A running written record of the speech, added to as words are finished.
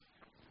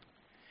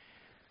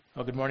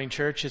Well, good morning,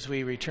 church, as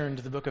we return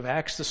to the book of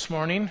Acts this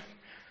morning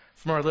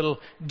from our little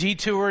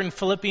detour in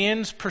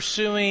Philippians,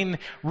 pursuing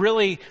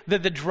really the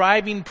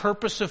driving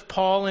purpose of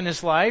Paul in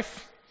his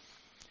life.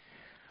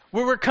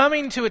 We're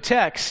coming to a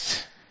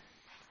text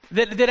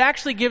that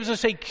actually gives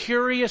us a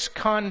curious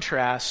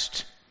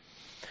contrast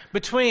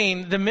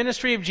between the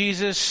ministry of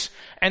Jesus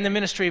and the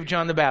ministry of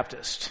John the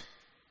Baptist.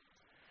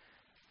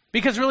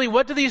 Because really,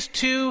 what do these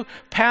two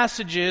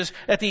passages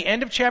at the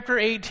end of chapter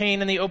 18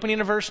 and the opening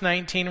of verse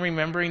 19,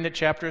 remembering that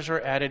chapters are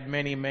added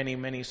many, many,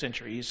 many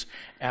centuries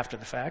after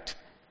the fact,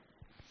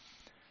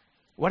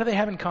 what do they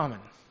have in common?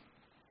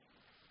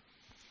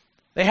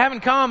 They have in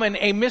common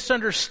a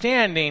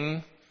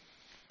misunderstanding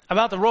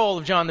about the role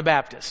of John the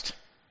Baptist.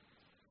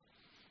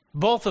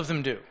 Both of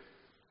them do.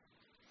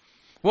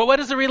 Well,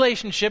 what is the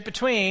relationship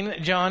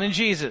between John and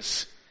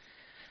Jesus?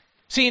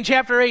 See, in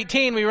chapter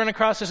 18, we run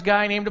across this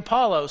guy named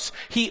Apollos.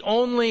 He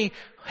only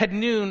had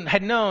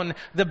known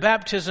the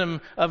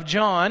baptism of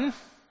John.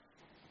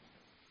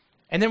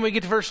 And then we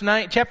get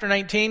to chapter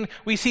 19,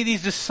 we see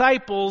these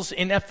disciples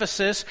in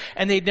Ephesus,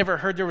 and they'd never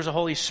heard there was a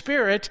Holy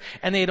Spirit,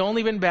 and they had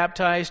only been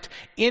baptized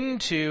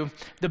into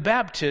the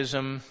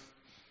baptism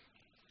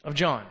of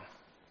John.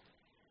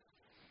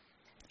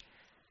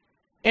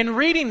 And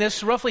reading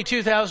this roughly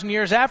 2,000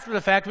 years after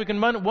the fact, we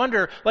can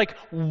wonder,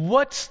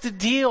 what's the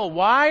deal?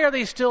 Why are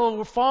they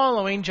still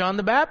following John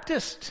the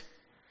Baptist?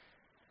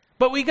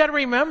 But we got to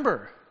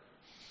remember,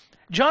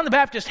 John the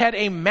Baptist had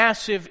a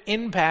massive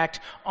impact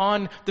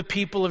on the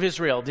people of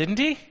Israel, didn't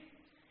he?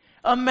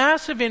 A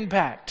massive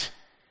impact.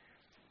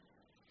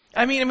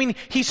 I mean,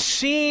 he's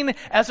seen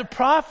as a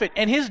prophet,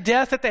 and his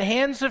death at the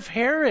hands of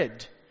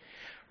Herod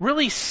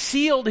really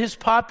sealed his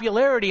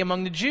popularity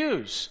among the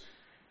Jews.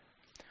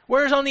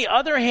 Whereas on the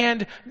other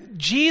hand,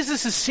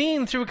 Jesus is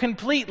seen through a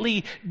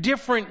completely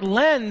different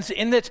lens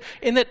in that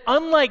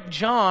unlike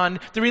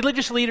John, the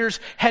religious leaders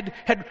had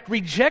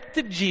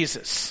rejected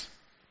Jesus.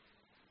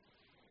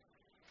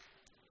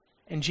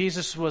 And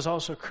Jesus was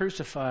also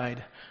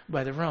crucified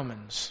by the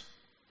Romans.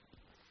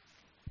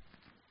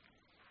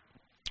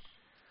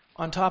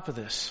 On top of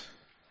this,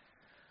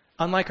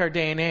 unlike our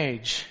day and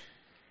age,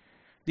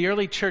 the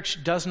early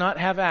church does not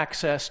have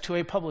access to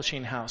a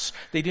publishing house.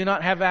 They do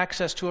not have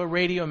access to a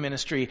radio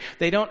ministry.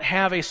 They don't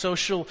have a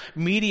social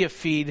media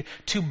feed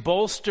to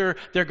bolster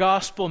their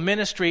gospel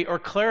ministry or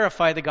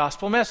clarify the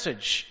gospel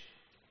message.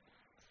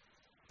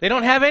 They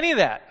don't have any of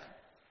that.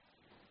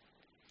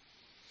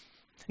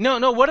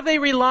 No, what are they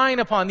relying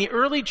upon? The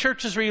early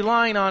church is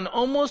relying on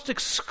almost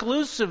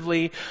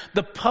exclusively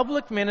the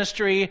public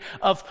ministry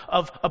of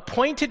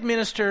appointed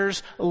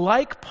ministers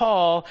like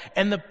Paul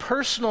and the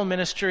personal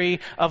ministry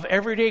of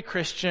everyday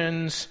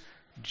Christians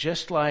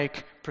just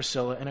like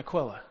Priscilla and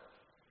Aquila.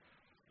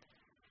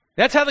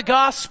 That's how the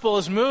gospel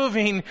is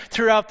moving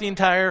throughout the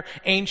entire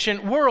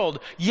ancient world.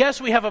 Yes,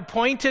 we have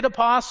appointed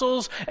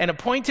apostles and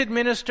appointed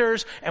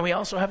ministers, and we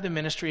also have the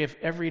ministry of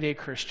everyday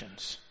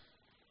Christians.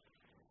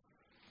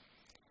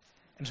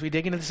 As we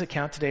dig into this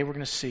account today, we're going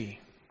to see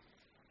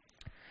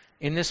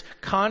in this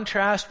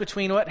contrast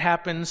between what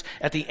happens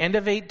at the end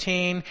of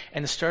 18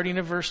 and the starting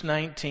of verse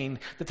 19,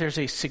 that there's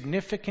a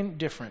significant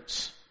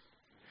difference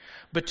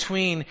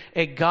between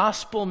a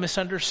gospel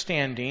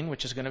misunderstanding,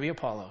 which is going to be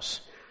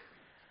Apollos,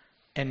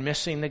 and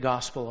missing the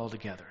gospel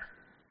altogether.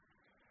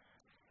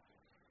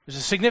 There's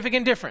a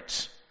significant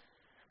difference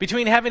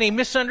between having a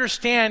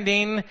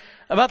misunderstanding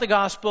about the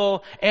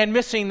gospel and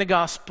missing the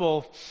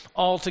gospel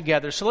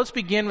altogether. So let's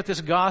begin with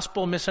this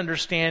gospel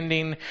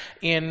misunderstanding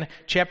in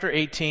chapter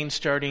 18,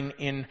 starting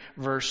in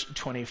verse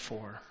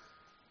 24.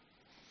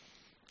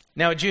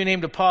 Now a Jew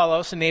named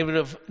Apollos, a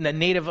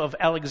native of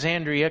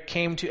Alexandria,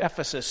 came to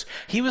Ephesus.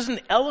 He was an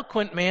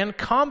eloquent man,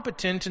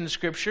 competent in the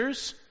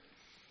scriptures.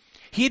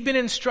 He had been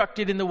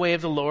instructed in the way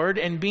of the Lord,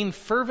 and being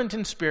fervent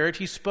in spirit,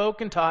 he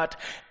spoke and taught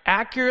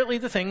accurately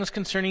the things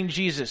concerning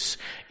Jesus,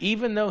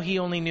 even though he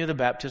only knew the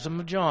baptism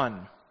of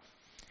John.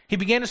 He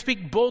began to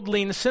speak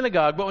boldly in the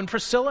synagogue, but when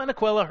Priscilla and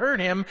Aquila heard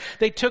him,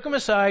 they took him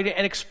aside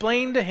and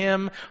explained to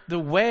him the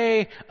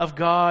way of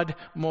God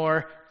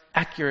more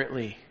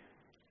accurately.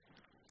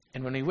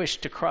 And when he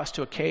wished to cross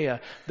to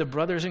Achaia, the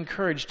brothers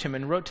encouraged him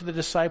and wrote to the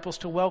disciples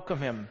to welcome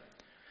him.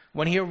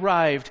 When he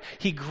arrived,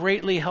 he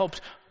greatly helped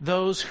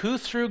those who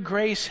through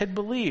grace had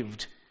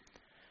believed,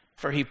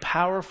 for he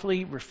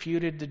powerfully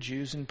refuted the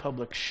Jews in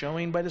public,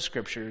 showing by the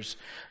scriptures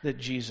that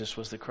Jesus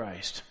was the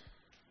Christ.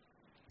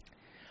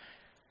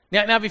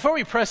 Now before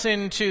we press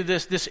into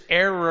this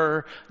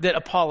error that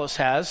Apollos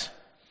has,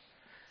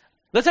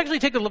 let's actually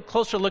take a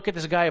closer look at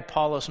this guy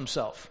Apollos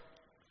himself.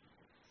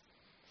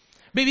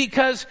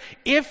 Because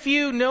if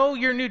you know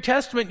your New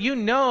Testament, you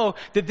know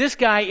that this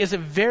guy is a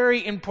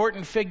very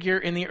important figure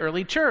in the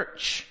early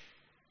church.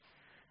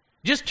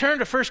 Just turn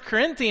to 1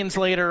 Corinthians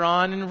later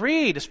on and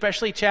read,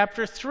 especially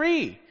chapter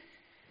 3.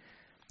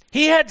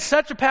 He had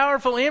such a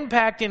powerful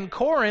impact in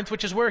Corinth,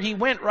 which is where he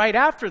went right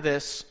after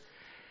this,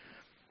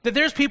 that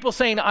there's people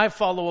saying, I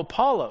follow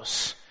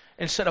Apollos,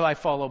 instead of I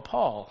follow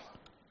Paul.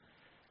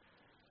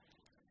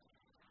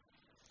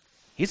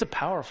 He's a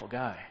powerful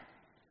guy.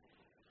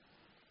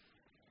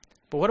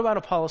 But what about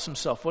Apollos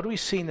himself? What do we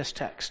see in this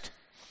text?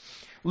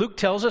 Luke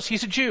tells us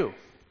he's a Jew.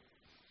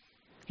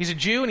 He's a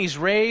Jew and he's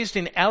raised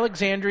in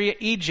Alexandria,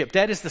 Egypt.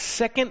 That is the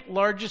second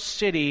largest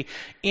city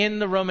in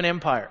the Roman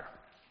Empire.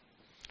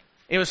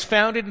 It was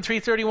founded in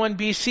 331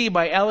 BC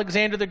by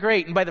Alexander the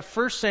Great, and by the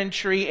 1st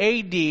century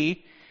AD,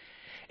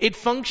 it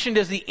functioned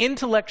as the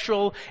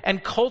intellectual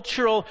and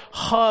cultural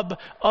hub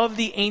of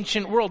the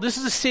ancient world. This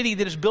is a city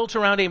that is built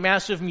around a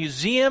massive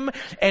museum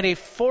and a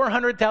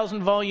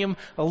 400,000 volume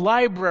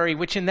library,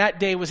 which in that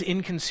day was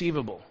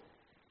inconceivable.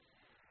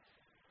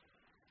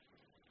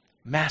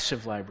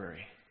 Massive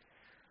library.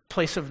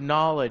 Place of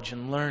knowledge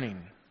and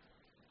learning.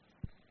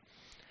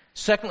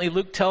 Secondly,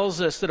 Luke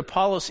tells us that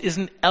Apollos is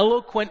an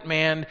eloquent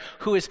man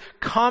who is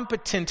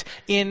competent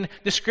in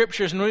the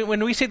Scriptures. And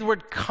when we say the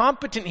word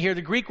competent here,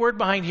 the Greek word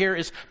behind here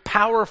is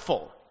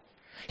powerful.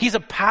 He's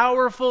a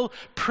powerful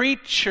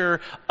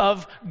preacher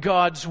of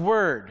God's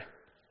Word.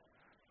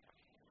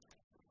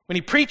 When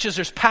he preaches,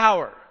 there's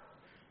power.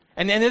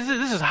 And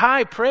this is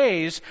high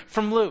praise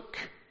from Luke.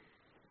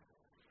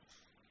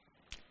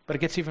 But it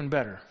gets even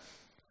better.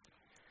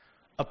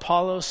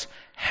 Apollos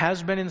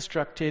has been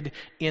instructed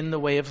in the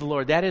way of the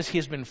Lord. That is, he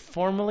has been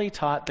formally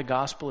taught the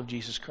gospel of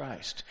Jesus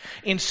Christ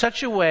in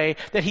such a way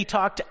that he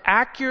talked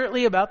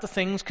accurately about the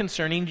things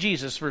concerning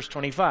Jesus, verse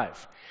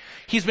 25.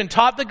 He's been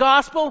taught the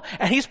gospel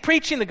and he's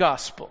preaching the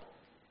gospel.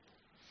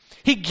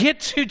 He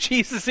gets who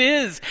Jesus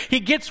is.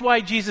 He gets why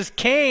Jesus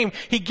came.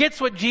 He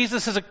gets what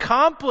Jesus has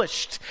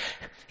accomplished.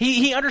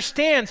 He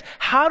understands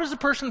how does a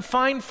person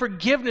find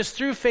forgiveness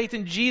through faith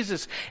in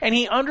Jesus. And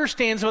he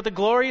understands about the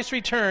glorious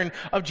return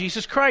of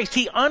Jesus Christ.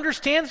 He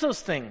understands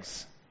those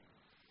things.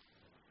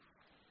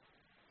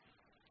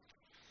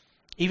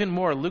 Even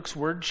more, Luke's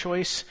word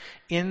choice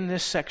in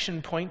this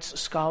section points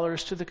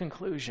scholars to the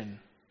conclusion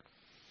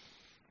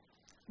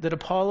that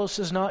Apollos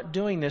is not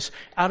doing this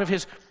out of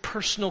his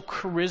personal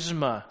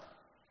charisma,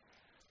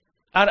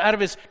 out of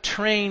his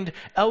trained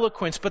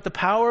eloquence, but the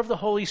power of the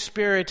Holy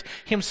Spirit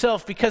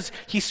himself, because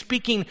he's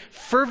speaking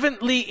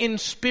fervently in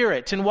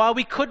spirit. And while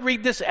we could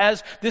read this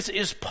as this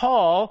is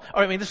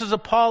this is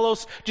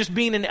Apollos just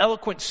being an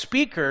eloquent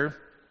speaker,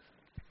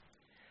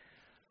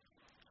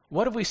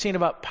 what have we seen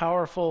about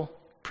powerful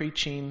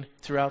preaching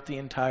throughout the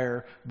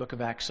entire book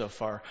of Acts so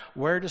far?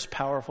 Where does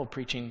powerful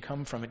preaching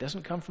come from? It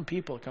doesn't come from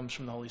people, it comes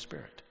from the Holy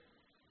Spirit.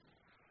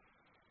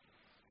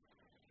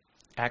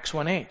 Acts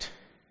 1:8.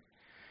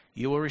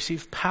 You will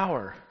receive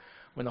power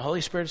when the Holy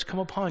Spirit has come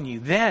upon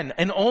you. Then,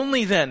 and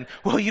only then,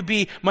 will you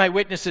be my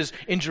witnesses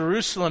in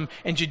Jerusalem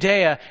and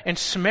Judea and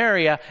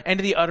Samaria and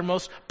to the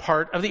uttermost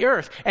part of the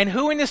earth. And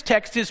who in this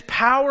text is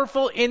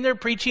powerful in their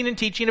preaching and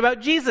teaching about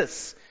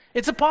Jesus?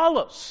 It's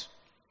Apollos.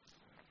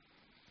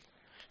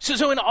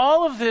 So in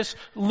all of this,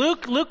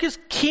 Luke is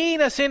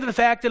keying us into the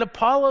fact that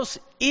Apollos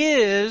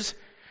is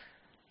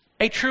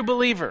a true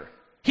believer.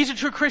 He's a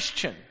true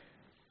Christian.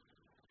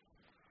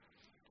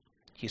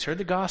 He's heard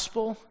the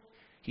gospel.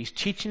 He's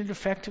teaching it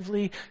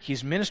effectively.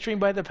 He's ministering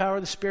by the power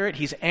of the Spirit.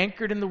 He's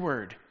anchored in the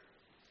Word.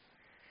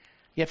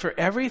 Yet for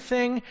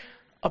everything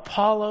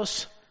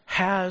Apollos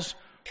has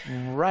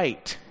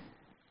right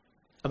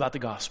about the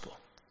gospel,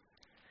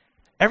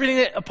 everything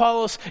that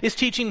Apollos is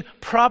teaching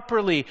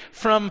properly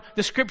from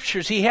the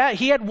Scriptures, he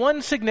had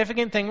one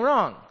significant thing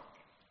wrong.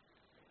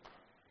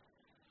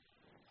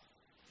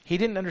 He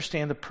didn't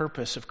understand the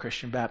purpose of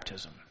Christian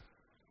baptism.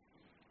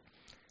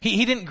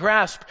 He didn't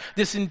grasp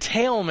this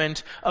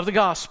entailment of the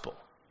gospel.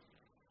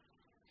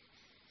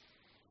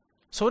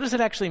 So what does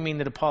it actually mean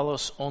that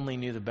Apollos only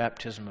knew the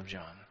baptism of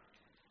John?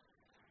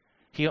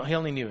 He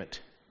only knew it.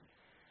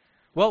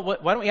 Well,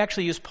 why don't we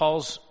actually use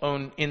Paul's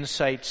own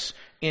insights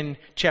in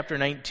chapter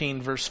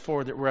 19, verse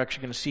 4, that we're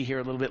actually going to see here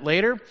a little bit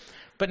later.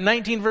 But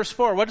 19, verse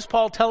 4, what does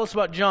Paul tell us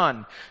about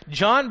John?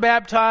 John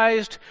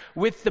baptized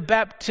with the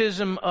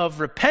baptism of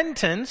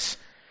repentance,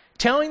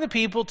 telling the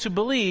people to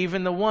believe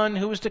in the one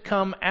who was to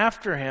come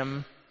after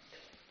him,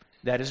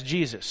 that is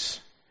Jesus.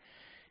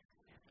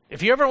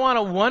 If you ever want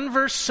a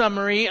one-verse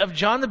summary of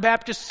John the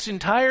Baptist's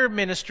entire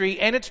ministry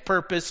and its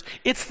purpose,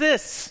 it's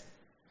this.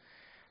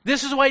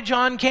 This is why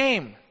John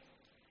came.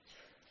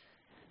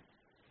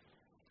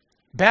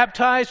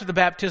 Baptized with the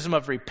baptism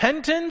of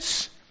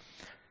repentance,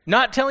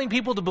 not telling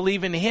people to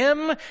believe in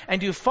him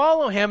and to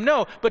follow him,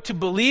 no, but to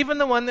believe in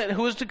the one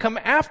who is to come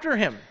after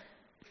him.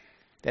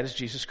 That is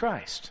Jesus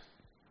Christ.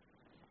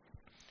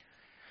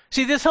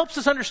 See, this helps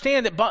us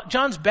understand that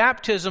John's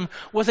baptism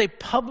was a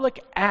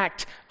public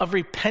act of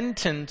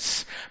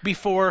repentance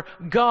before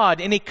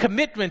God, and a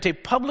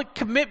public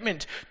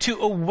commitment to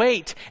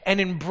await and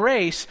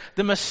embrace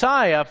the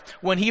Messiah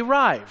when he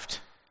arrived.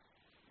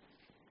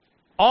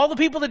 All the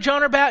people that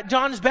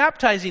John is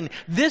baptizing,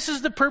 this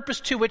is the purpose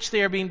to which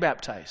they are being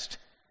baptized.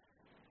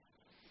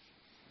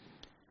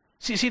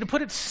 See, to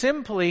put it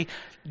simply,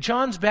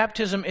 John's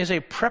baptism is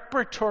a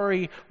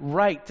preparatory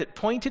rite that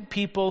pointed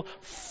people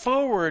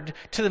forward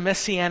to the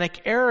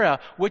Messianic era,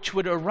 which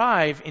would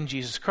arrive in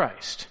Jesus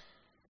Christ.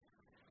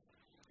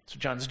 That's what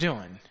John's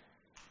doing.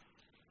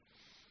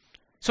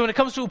 So when it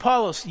comes to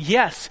Apollos,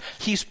 yes,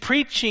 he's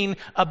preaching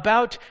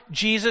about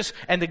Jesus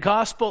and the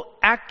gospel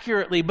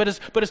accurately. But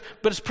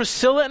as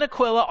Priscilla and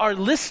Aquila are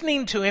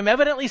listening to him,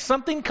 evidently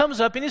something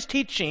comes up in his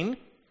teaching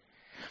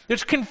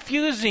that's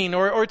confusing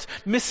or it's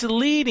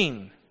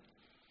misleading.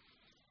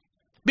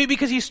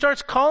 Because he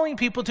starts calling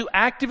people to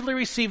actively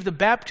receive the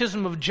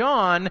baptism of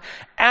John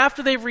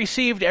after they've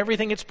received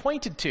everything it's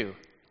pointed to.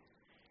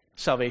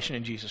 Salvation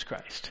in Jesus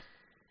Christ.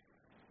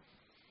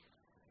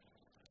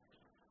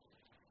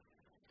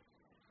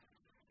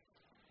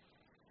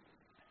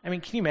 I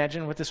mean, can you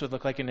imagine what this would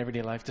look like in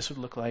everyday life? This would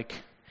look like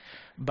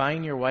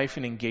buying your wife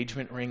an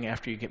engagement ring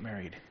after you get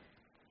married.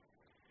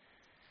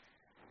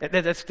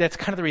 That's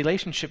kind of the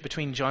relationship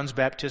between John's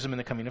baptism and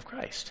the coming of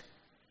Christ.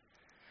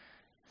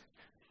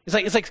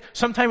 It's like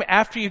sometime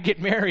after you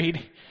get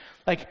married,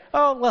 like,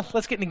 oh, well,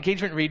 let's get an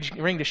engagement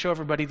ring to show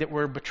everybody that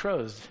we're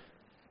betrothed.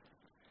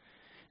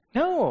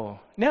 No.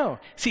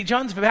 See,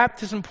 John's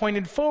baptism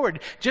pointed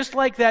forward, just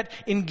like that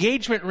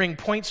engagement ring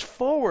points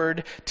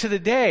forward to the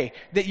day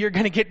that you're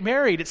going to get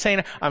married. It's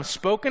saying, I'm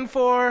spoken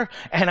for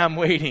and I'm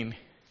waiting.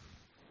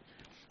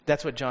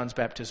 That's what John's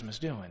baptism is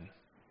doing.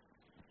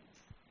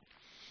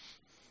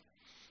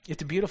 Yet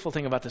the beautiful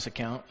thing about this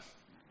account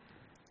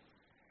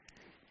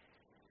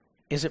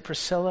is that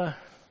Priscilla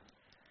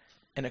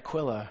and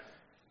Aquila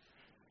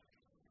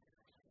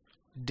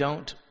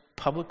don't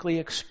publicly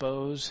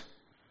expose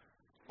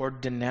or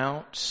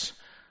denounce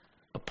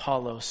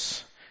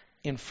Apollos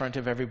in front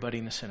of everybody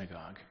in the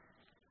synagogue.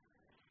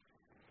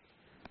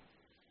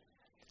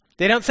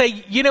 They don't say,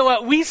 you know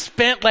what, we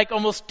spent like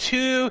almost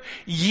 2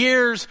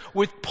 years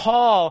with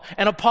Paul,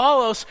 and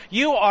Apollos,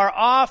 you are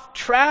off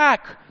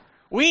track.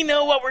 We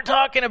know what we're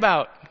talking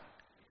about.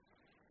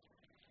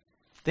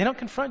 They don't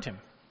confront him.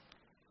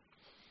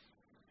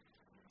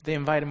 They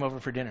invite him over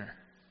for dinner.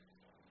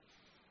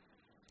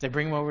 They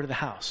bring him over to the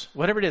house.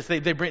 Whatever it is,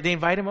 they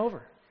invite him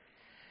over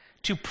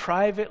to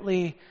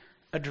privately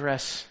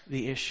address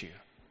the issue.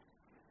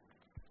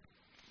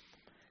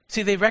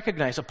 See, they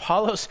recognize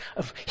Apollos,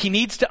 he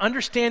needs to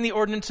understand the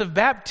ordinance of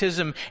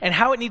baptism and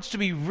how it needs to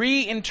be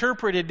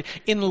reinterpreted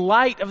in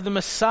light of the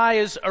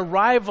Messiah's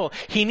arrival.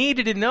 He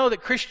needed to know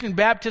that Christian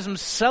baptism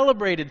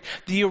celebrated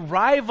the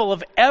arrival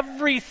of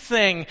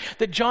everything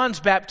that John's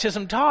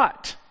baptism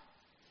taught.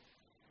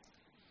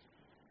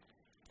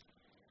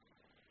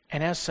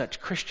 And as such,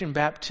 Christian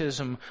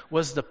baptism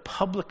was the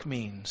public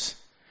means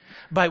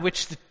by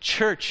which the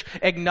church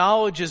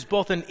acknowledges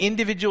both an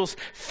individual's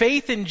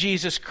faith in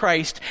Jesus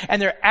Christ and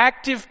their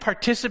active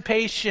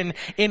participation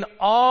in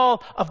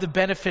all of the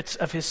benefits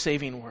of his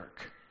saving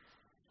work.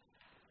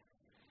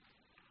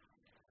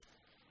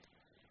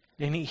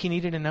 And he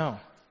needed to know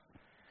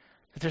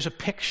that there's a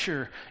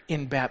picture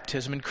in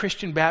baptism, in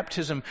Christian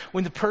baptism,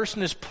 when the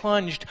person is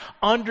plunged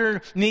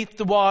underneath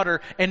the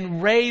water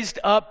and raised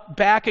up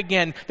back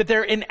again, that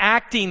they're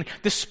enacting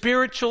the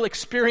spiritual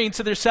experience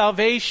of their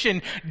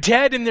salvation,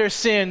 dead in their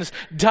sins,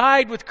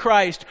 died with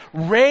Christ,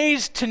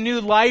 raised to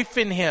new life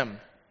in Him.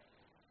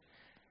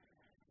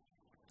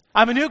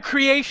 I'm a new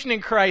creation in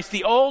Christ.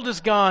 The old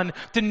is gone.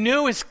 The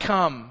new has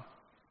come.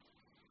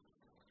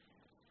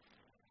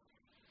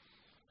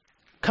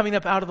 Coming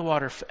up out of the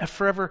water,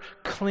 forever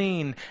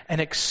clean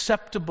and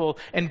acceptable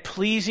and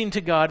pleasing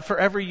to God,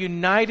 forever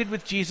united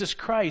with Jesus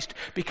Christ,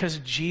 because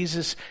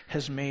Jesus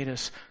has made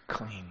us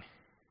clean.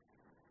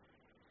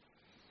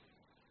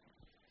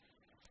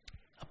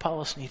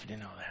 Apollos needed to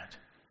know that.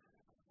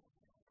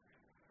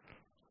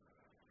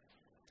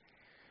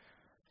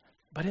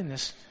 But in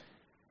this,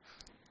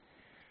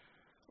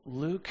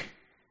 Luke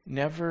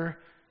never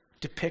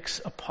depicts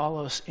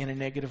Apollos in a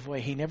negative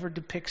way. He never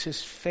depicts his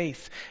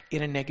faith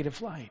in a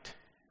negative light.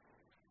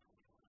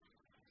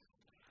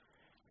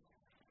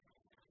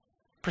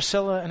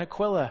 Priscilla and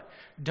Aquila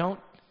don't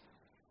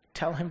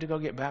tell him to go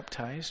get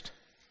baptized.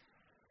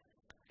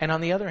 And on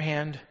the other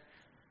hand,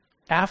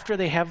 after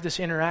they have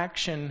this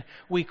interaction,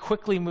 we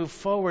quickly move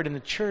forward, and the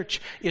church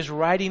is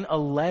writing a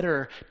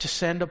letter to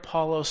send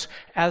Apollos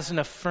as an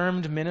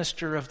affirmed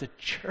minister of the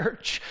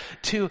church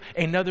to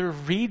another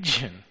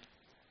region.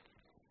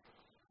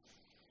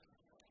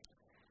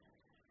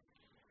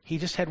 He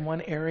just had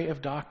one area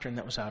of doctrine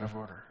that was out of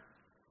order.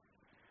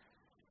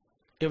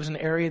 It was an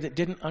area that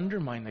didn't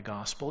undermine the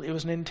gospel. It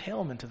was an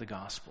entailment of the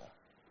gospel.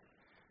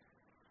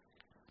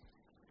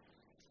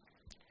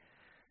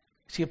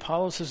 See,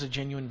 Apollos is a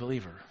genuine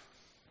believer.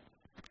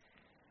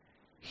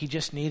 He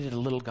just needed a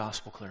little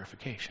gospel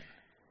clarification.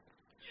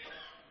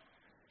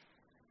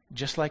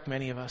 Just like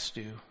many of us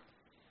do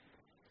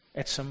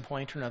at some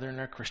point or another in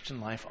our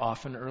Christian life,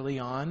 often early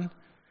on,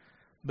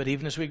 but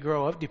even as we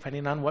grow up,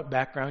 depending on what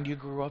background you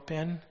grew up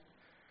in.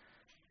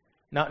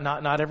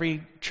 Not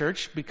every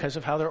church, because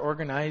of how they're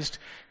organized,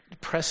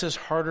 presses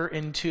harder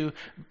into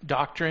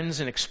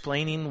doctrines and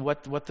explaining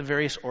what the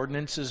various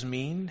ordinances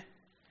mean.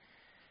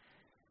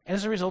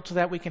 As a result of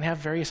that, we can have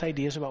various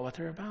ideas about what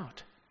they're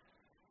about.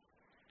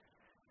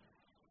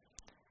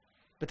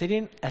 But they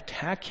didn't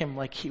attack him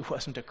like he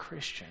wasn't a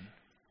Christian.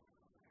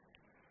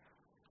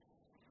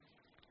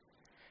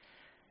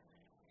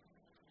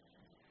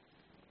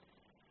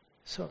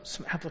 So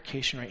some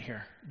application right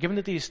here. Given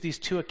that these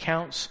two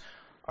accounts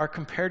are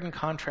compared and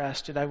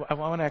contrasted, I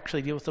want to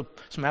actually deal with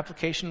some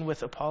application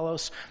with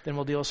Apollos, then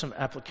we'll deal with some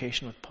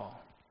application with Paul.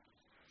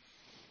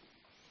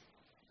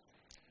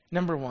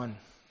 Number one,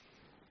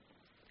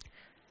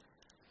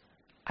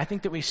 I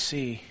think that we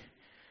see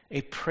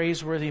a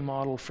praiseworthy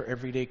model for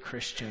everyday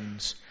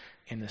Christians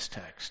in this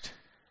text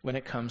when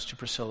it comes to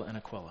Priscilla and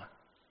Aquila.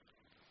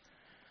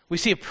 We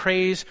see a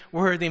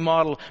praiseworthy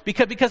model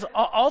because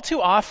all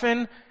too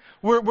often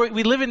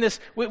we live in this,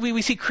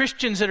 we see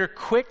Christians that are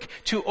quick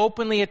to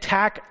openly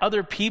attack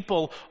other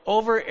people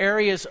over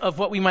areas of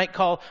what we might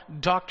call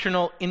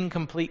doctrinal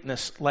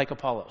incompleteness, like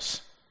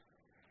Apollos.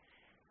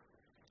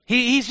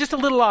 He's just a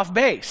little off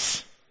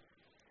base.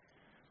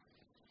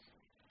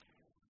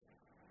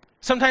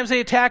 Sometimes they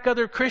attack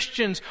other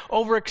Christians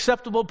over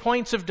acceptable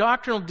points of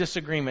doctrinal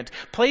disagreement.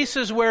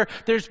 Places where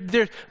there's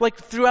like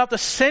throughout the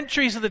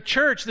centuries of the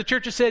church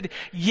has said,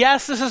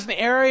 yes, this is an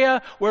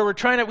area where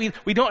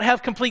we don't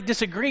have complete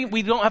disagreement,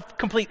 we don't have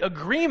complete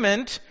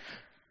agreement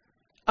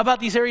about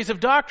these areas of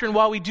doctrine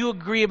while we do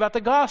agree about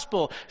the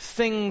gospel.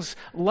 Things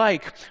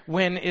like,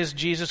 when is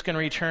Jesus going to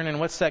return and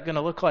what's that going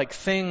to look like?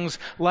 Things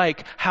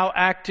like, how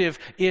active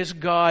is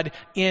God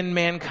in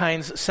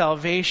mankind's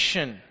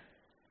salvation?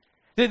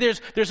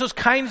 There's those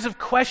kinds of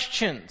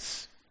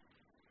questions.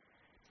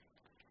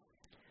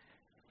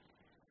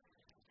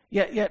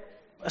 Yet,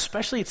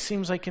 especially it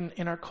seems like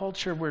in our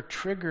culture, we're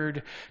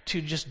triggered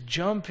to just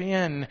jump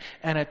in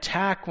and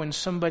attack when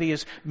somebody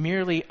is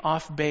merely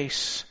off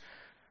base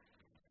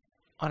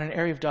on an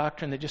area of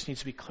doctrine that just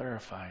needs to be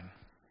clarified.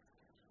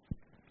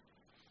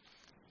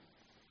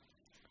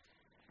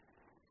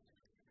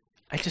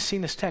 I just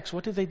seen this text.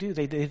 What do?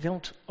 They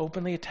don't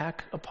openly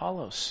attack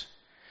Apollos.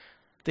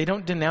 They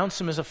don't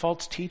denounce him as a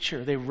false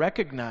teacher. They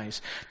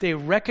recognize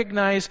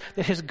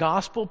that his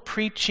gospel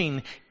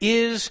preaching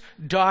is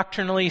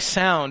doctrinally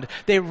sound.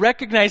 They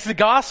recognize the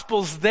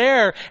gospel's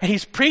there and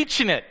he's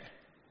preaching it.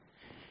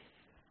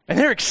 And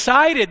they're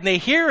excited and they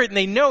hear it and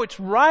they know it's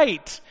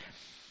right.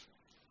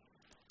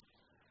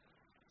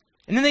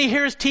 And then they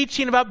hear his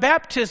teaching about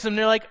baptism.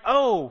 They're like,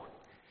 oh,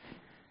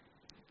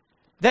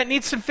 that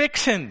needs some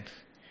fixing.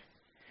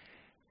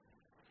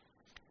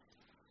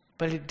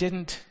 But it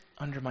didn't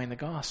undermine the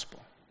gospel.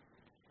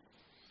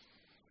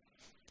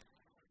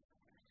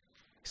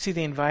 See,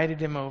 they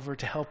invited him over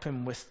to help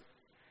him with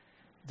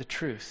the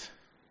truth.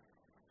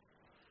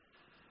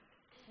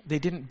 They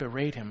didn't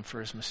berate him for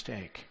his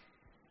mistake.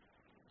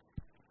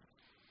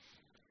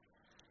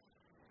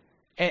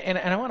 And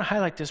I want to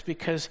highlight this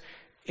because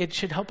it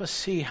should help us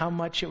see how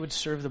much it would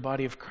serve the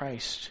body of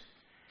Christ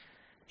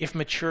if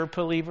mature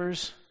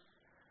believers,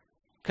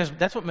 because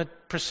that's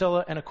what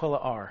Priscilla and Aquila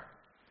are.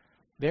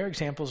 They're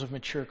examples of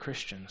mature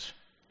Christians.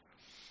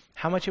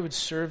 How much it would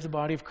serve the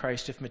body of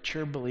Christ if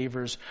mature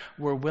believers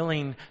were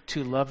willing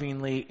to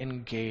lovingly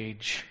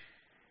engage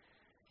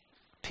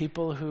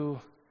people who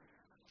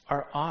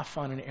are off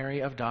on an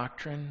area of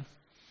doctrine,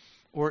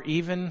 or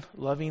even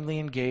lovingly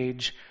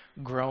engage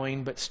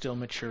growing but still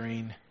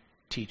maturing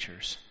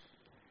teachers.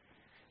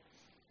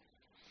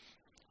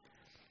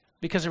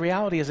 Because the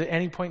reality is, at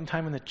any point in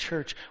time in the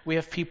church, we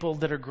have people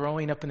that are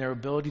growing up in their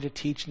ability to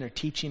teach, and they're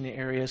teaching in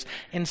areas,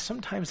 and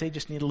sometimes they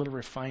just need a little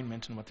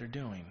refinement in what they're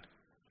doing.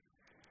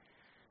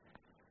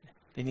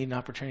 They need an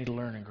opportunity to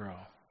learn and grow.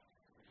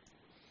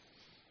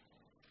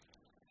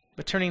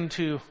 But turning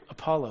to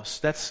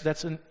Apollos, that's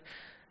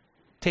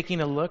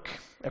taking a look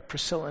at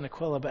Priscilla and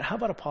Aquila. But how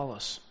about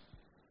Apollos?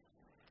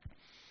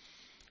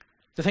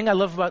 The thing I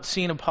love about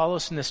seeing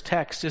Apollos in this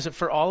text is that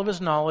for all of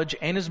his knowledge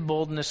and his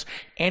boldness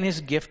and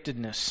his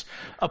giftedness,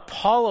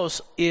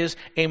 Apollos is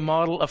a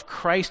model of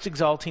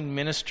Christ-exalting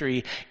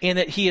ministry in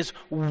that he is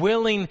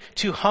willing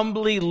to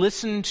humbly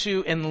listen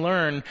to and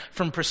learn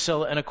from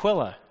Priscilla and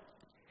Aquila.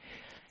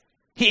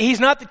 He's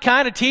not the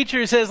kind of teacher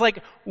who says,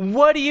 like,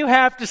 what do you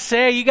have to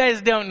say? You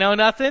guys don't know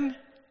nothing.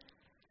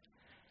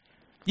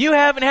 You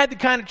haven't had the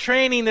kind of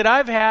training that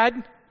I've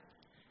had.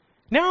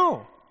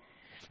 No,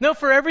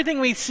 for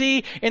everything we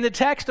see in the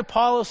text,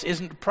 Apollos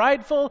isn't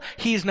prideful.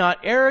 He's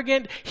not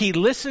arrogant. He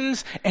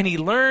listens and he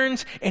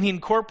learns and he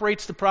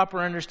incorporates the proper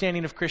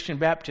understanding of Christian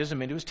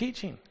baptism into his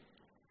teaching.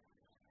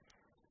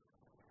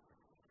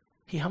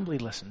 He humbly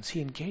listens.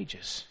 He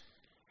engages.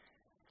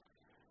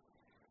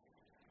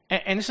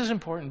 And this is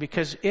important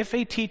because if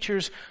a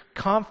teacher's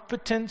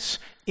competence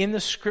in the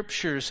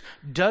Scriptures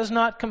does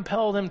not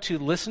compel them to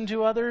listen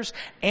to others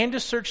and to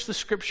search the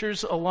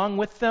Scriptures along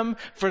with them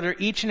for their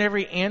each and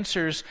every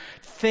answers,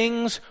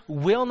 things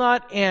will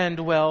not end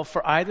well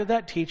for either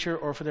that teacher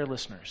or for their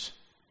listeners.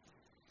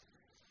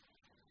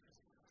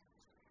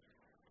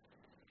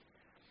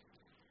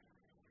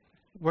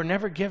 We're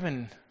never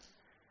given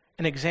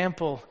an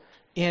example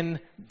in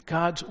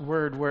God's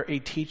Word where a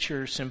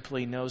teacher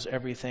simply knows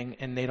everything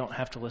and they don't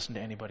have to listen to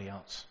anybody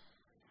else.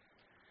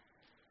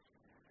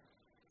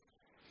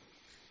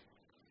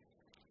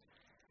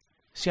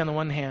 See, on the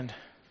one hand,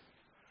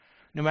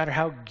 no matter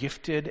how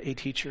gifted a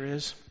teacher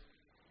is,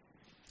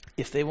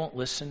 if they won't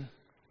listen,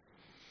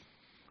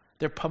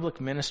 their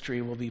public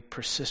ministry will be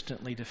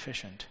persistently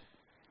deficient.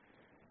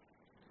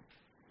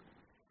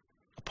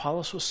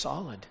 Apollos was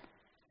solid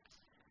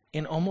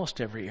in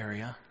almost every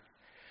area,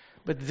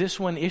 but this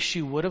one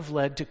issue would have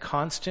led to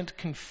constant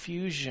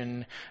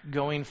confusion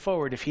going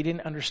forward if he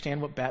didn't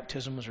understand what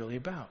baptism was really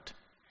about.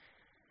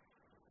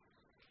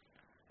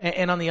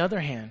 And on the other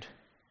hand,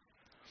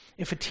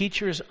 if a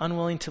teacher is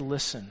unwilling to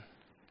listen,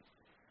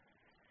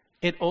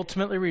 it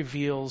ultimately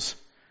reveals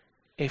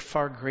a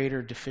far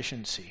greater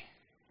deficiency.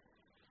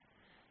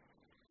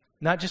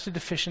 Not just a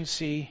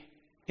deficiency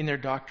in their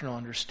doctrinal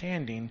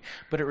understanding,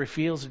 but it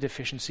reveals a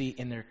deficiency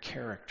in their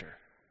character.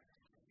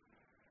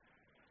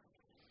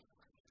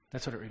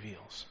 That's what it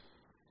reveals.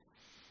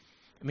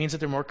 It means that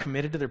they're more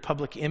committed to their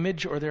public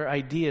image or their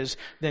ideas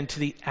than to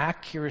the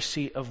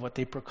accuracy of what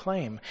they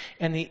proclaim.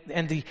 And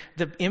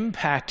the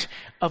impact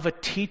of a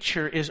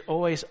teacher is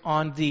always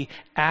on the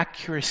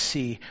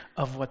accuracy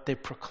of what they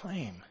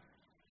proclaim.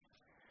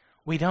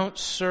 We don't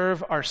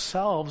serve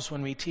ourselves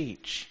when we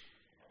teach.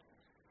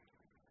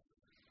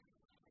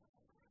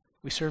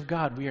 We serve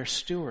God. We are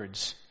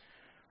stewards.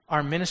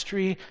 Our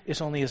ministry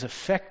is only as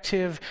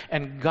effective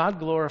and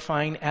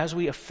God-glorifying as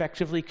we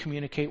effectively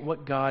communicate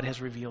what God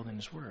has revealed in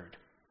His Word.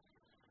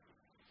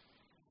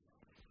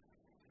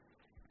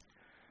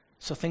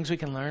 So things we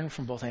can learn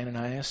from both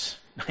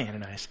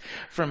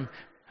from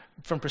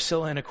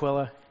Priscilla and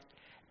Aquila,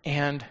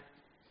 and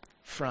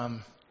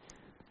from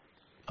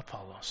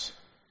Apollos.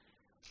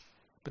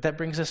 But that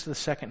brings us to the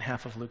second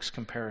half of Luke's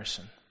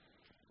comparison.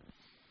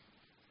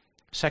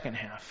 Second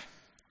half.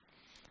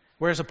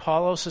 Whereas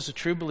Apollos is a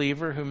true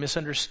believer who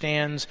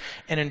misunderstands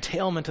an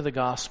entailment of the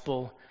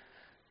gospel,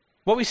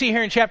 what we see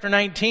here in chapter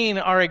 19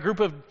 are a group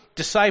of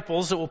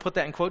disciples, that we'll put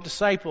that in quote,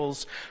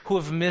 disciples, who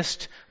have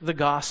missed the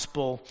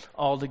gospel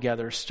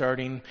altogether,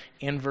 starting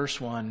in verse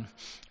 1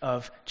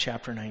 of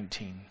chapter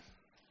 19.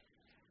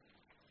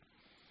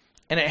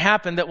 And it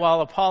happened that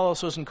while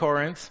Apollos was in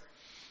Corinth,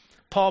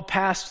 Paul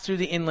passed through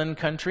the inland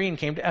country and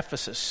came to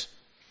Ephesus.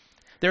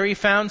 There he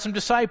found some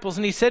disciples,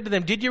 and he said to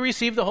them, "Did you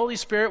receive the Holy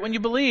Spirit when you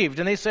believed?"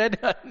 And they said,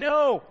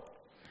 "No.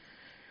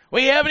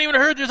 We haven't even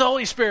heard there's a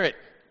Holy Spirit."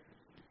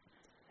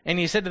 And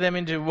he said to them,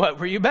 "Into what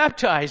were you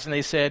baptized?" And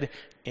they said,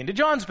 "Into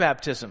John's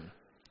baptism."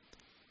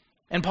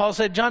 And Paul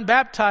said, "John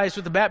baptized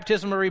with the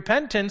baptism of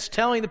repentance,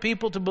 telling the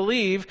people to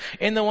believe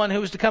in the one who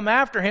was to come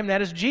after him,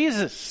 that is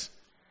Jesus."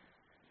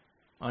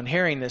 On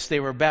hearing this, they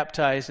were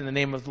baptized in the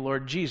name of the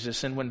Lord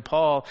Jesus. And when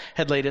Paul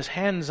had laid his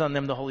hands on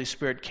them, the Holy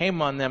Spirit came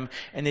on them,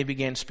 and they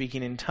began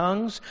speaking in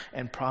tongues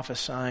and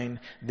prophesying.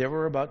 There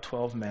were about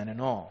 12 men in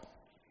all.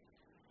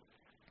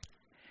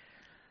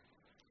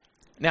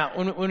 Now,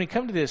 when we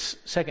come to this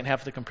second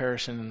half of the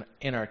comparison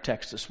in our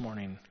text this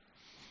morning,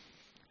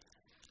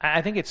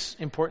 I think it's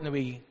important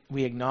that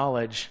we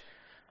acknowledge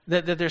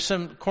that there's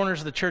some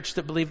corners of the church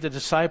that believe the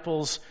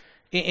disciples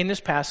in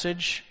this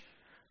passage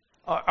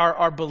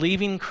are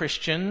believing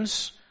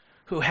Christians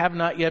who have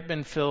not yet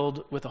been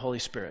filled with the Holy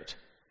Spirit.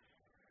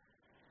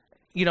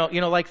 You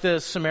know, like the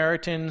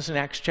Samaritans in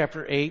Acts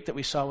chapter 8 that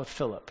we saw with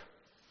Philip.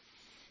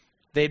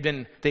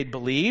 They'd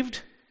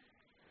believed,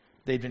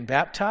 they'd been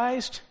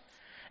baptized,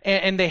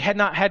 and they had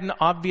not had an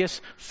obvious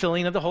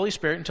filling of the Holy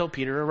Spirit until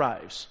Peter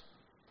arrives.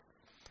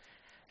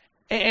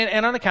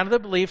 And on account of the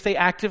belief, they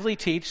actively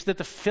teach that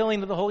the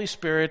filling of the Holy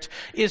Spirit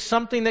is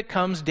something that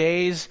comes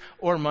days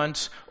or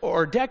months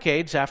or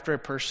decades after a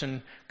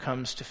person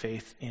comes to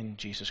faith in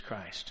Jesus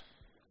Christ.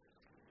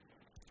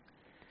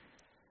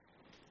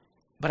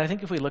 But I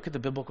think if we look at the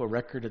biblical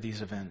record of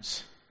these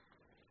events,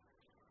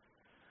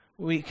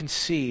 we can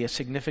see a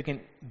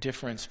significant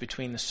difference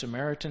between the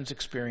Samaritans'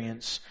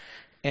 experience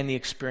and the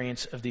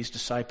experience of these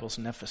disciples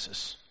in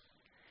Ephesus.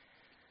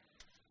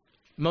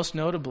 Most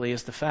notably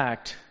is the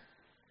fact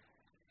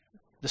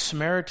the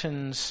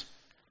Samaritans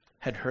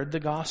had heard the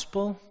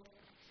gospel,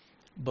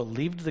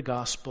 believed the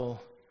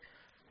gospel,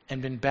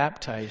 and been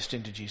baptized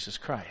into Jesus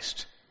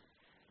Christ.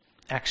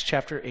 Acts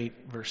chapter 8,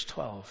 verse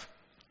 12.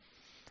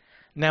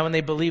 Now when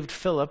they believed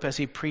Philip as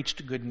he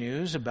preached good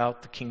news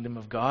about the kingdom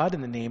of God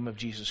in the name of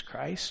Jesus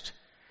Christ,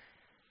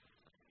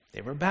 they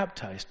were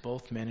baptized,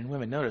 both men and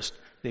women. Notice,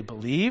 they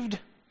believed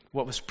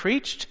what was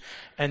preached,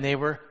 and they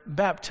were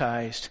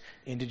baptized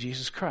into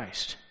Jesus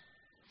Christ.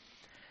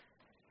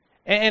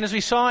 And as we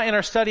saw in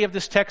our study of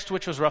this text,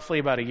 which was roughly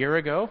about a year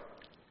ago,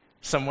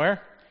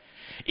 somewhere,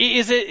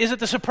 is it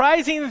the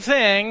surprising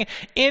thing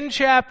in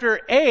chapter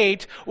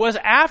 8 was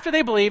after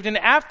they believed and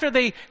after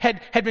they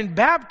had been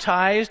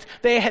baptized,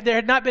 there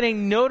had not been a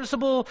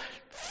noticeable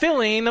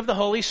filling of the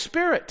Holy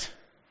Spirit.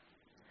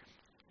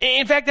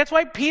 In fact, that's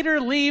why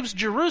Peter leaves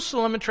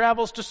Jerusalem and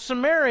travels to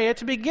Samaria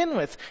to begin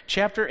with.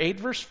 Chapter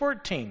 8, verse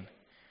 14.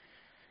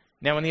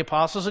 Now when the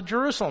apostles at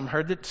Jerusalem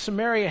heard that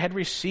Samaria had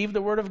received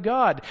the word of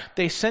God,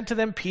 they sent to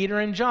them Peter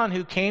and John,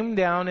 who came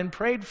down and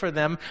prayed for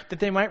them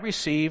that they might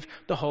receive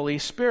the Holy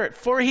Spirit.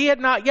 For he had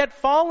not yet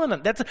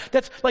fallen.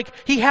 That's like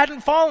he hadn't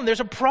fallen. There's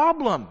a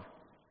problem.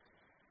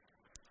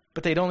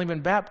 But they'd only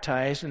been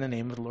baptized in the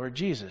name of the Lord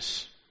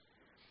Jesus.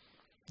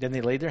 Then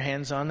they laid their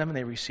hands on them and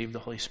they received the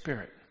Holy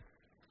Spirit.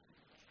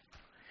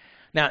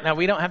 Now,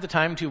 we don't have the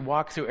time to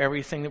walk through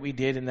everything that we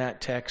did in that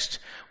text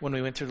when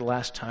we went through the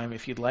last time.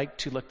 If you'd like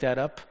to look that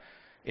up,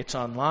 it's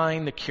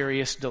online, The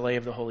Curious Delay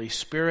of the Holy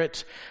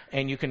Spirit,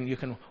 and you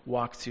can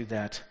walk through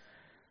that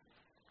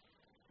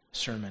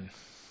sermon.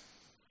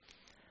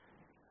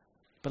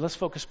 But let's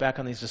focus back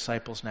on these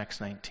disciples in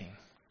Acts 19.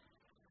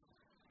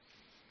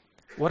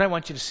 What I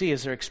want you to see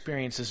is their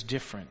experience is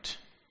different.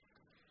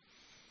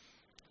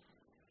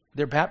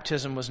 Their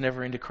baptism was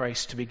never into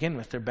Christ to begin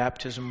with. Their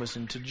baptism was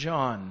into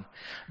John.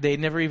 They had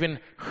never even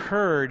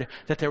heard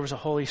that there was a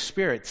Holy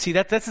Spirit. See,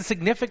 that's a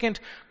significant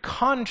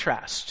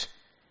contrast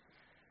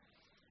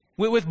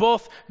with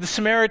both the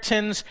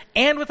Samaritans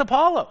and with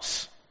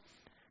Apollos.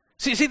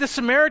 See, the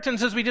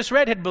Samaritans, as we just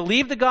read, had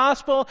believed the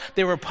gospel.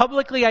 They were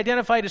publicly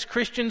identified as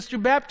Christians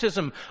through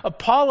baptism.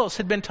 Apollos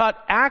had been taught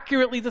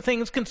accurately the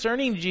things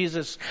concerning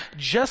Jesus,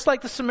 just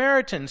like the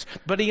Samaritans,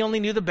 but he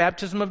only knew the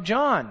baptism of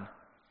John.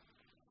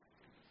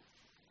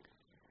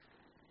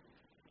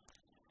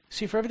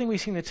 See, for everything we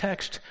see in the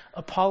text,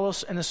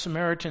 Apollos and the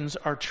Samaritans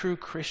are true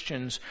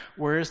Christians,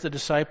 whereas the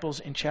disciples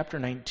in chapter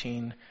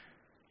 19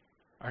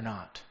 are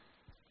not.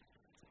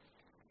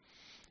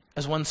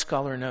 As one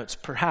scholar notes,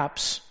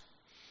 perhaps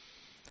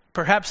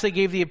they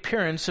gave the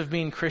appearance of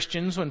being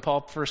Christians when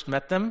Paul first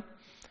met them.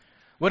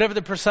 Whatever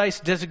the precise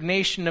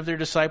designation of their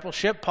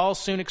discipleship, Paul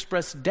soon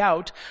expressed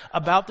doubt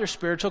about their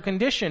spiritual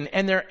condition,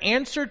 and their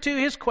answer to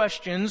his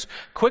questions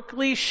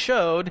quickly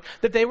showed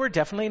that they were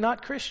definitely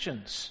not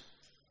Christians.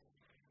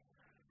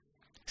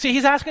 See,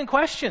 he's asking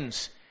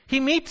questions. He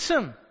meets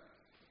them.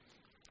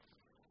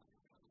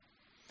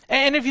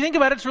 And if you think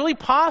about it, it's really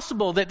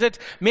possible that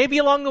maybe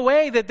along the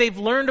way that they've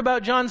learned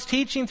about John's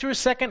teaching through a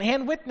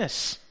secondhand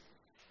witness.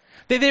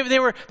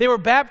 They were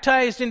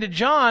baptized into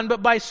John,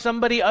 but by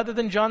somebody other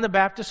than John the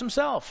Baptist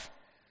himself.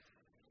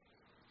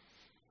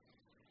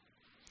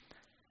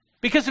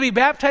 Because to be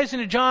baptized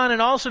into John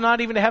and also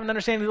not even to have an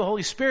understanding of the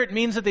Holy Spirit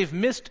means that they've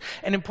missed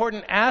an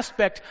important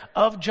aspect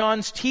of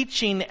John's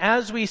teaching,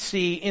 as we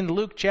see in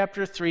Luke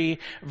chapter 3,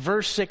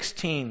 verse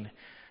 16.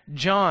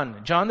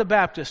 John the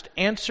Baptist,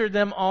 answered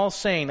them all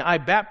saying, I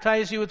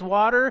baptize you with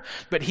water,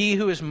 but he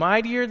who is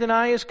mightier than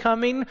I is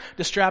coming,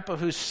 the strap of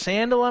whose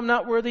sandal I'm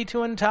not worthy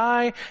to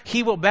untie.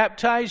 He will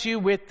baptize you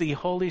with the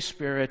Holy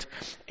Spirit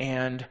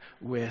and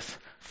with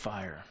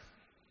fire.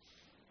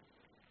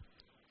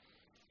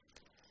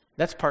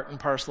 That's part and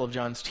parcel of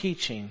John's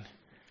teaching.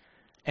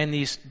 And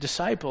these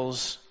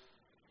disciples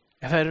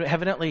have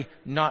evidently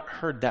not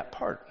heard that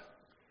part.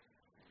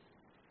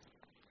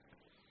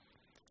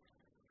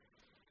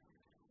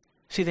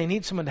 See, they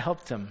need someone to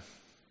help them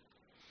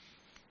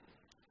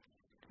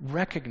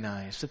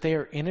recognize that they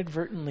are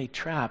inadvertently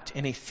trapped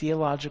in a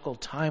theological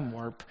time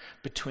warp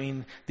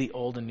between the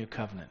Old and New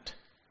Covenant.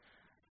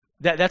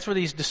 That's where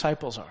these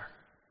disciples are.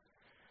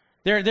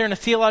 They're in a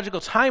theological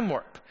time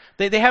warp.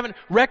 They haven't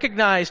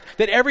recognized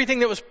that everything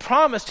that was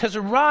promised has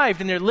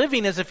arrived, and they're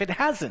living as if it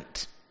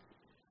hasn't.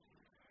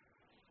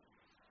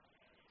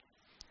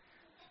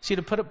 See,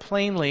 to put it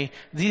plainly,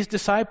 these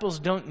disciples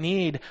don't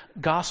need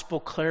gospel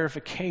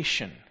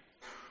clarification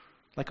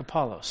like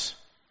Apollos.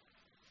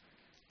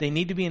 They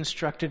need to be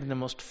instructed in the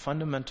most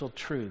fundamental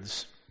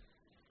truths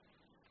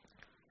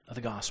of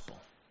the gospel.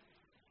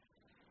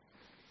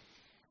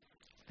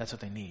 That's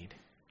what they need.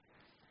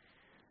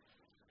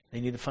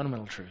 They need the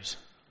fundamental truths.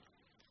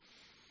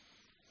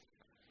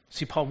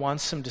 See, Paul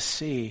wants them to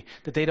see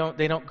that they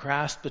don't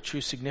grasp the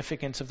true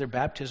significance of their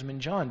baptism in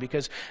John,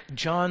 because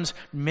John's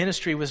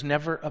ministry was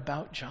never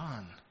about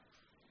John.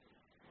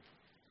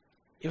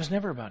 It was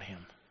never about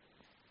him.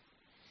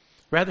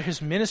 Rather,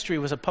 his ministry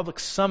was a public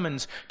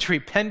summons to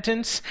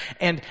repentance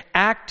and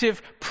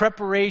active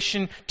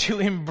preparation to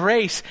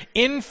embrace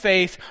in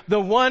faith the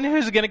one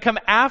who's going to come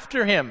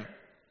after him.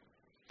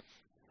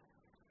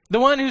 The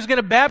one who's going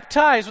to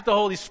baptize with the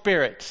Holy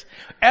Spirit.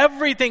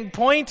 Everything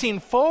pointing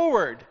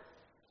forward.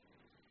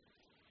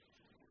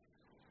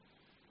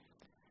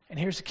 And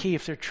here's the key: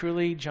 if they're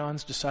truly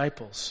John's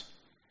disciples,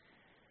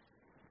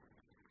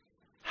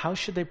 how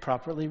should they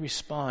properly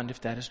respond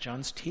if that is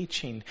John's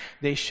teaching?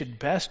 They should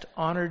best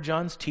honor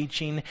John's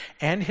teaching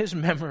and his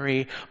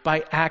memory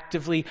by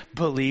actively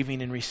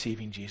believing and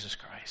receiving Jesus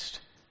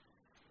Christ.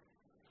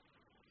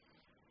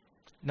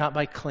 Not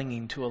by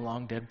clinging to a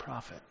long-dead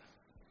prophet.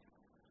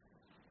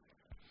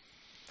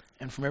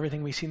 And from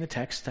everything we see in the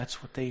text,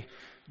 that's what they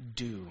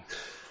do.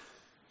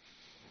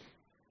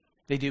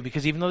 They do,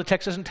 because even though the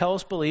text doesn't tell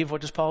us believe,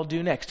 what does Paul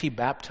do next? He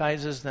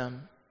baptizes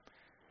them.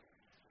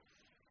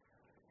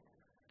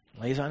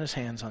 Lays on his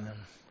hands on them.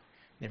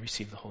 They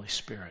receive the Holy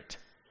Spirit.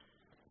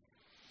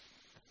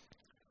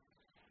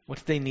 What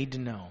did they need to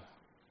know?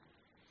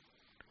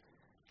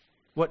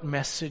 What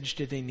message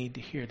did they need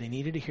to hear? They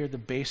needed to hear the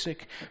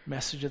basic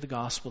message of the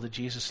gospel that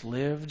Jesus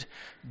lived,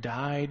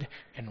 died,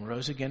 and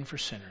rose again for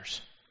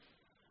sinners.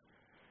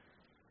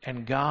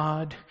 And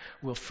God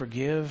will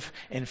forgive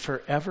and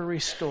forever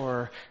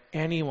restore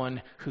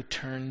anyone who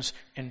turns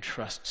and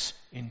trusts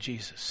in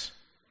Jesus.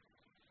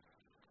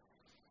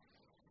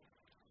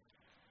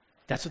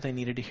 That's what they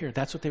needed to hear.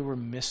 That's what they were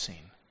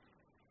missing.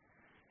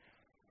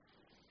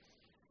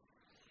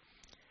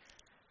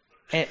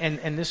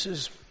 And this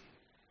is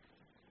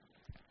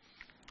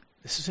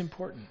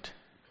important.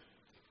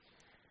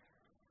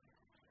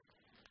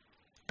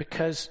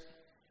 Because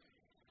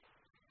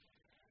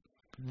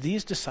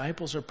these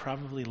disciples are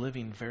probably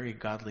living very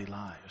godly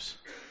lives.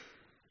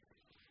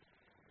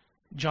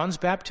 John's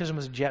baptism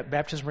was a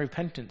baptism of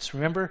repentance.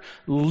 Remember,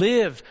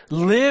 live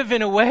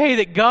in a way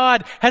that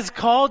God has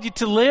called you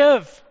to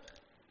live.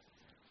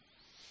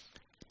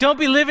 Don't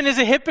be living as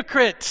a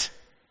hypocrite.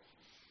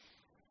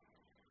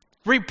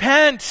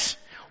 Repent,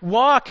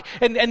 walk,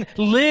 and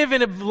live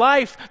in a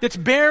life that's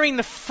bearing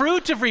the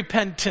fruit of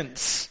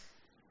repentance.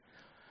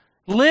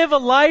 Live a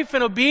life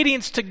in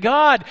obedience to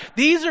God.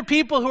 These are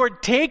people who are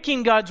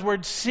taking God's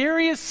word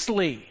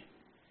seriously.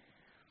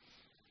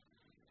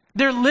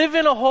 They're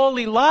living a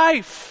holy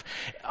life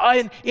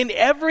in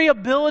every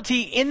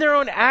ability, in their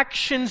own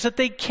actions that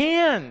they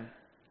can.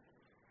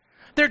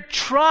 They're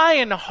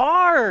trying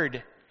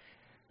hard.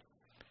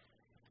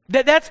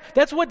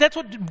 That's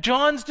what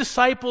John's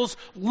disciples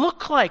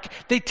look like.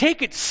 They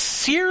take it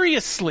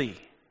seriously.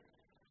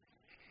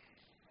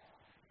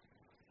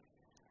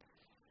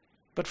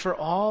 But for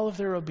all of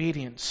their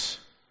obedience,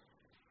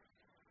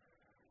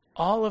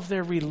 all of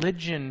their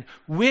religion,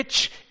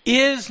 which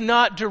is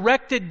not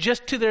directed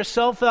just to their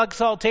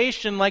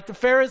self-exaltation like the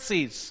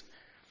Pharisees.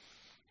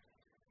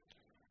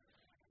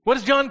 What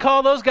does John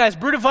call those guys?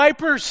 Brood of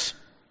vipers.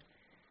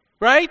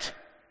 Right?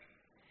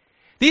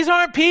 These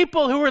aren't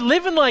people who are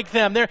living like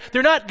them. They're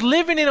not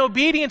living in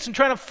obedience and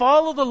trying to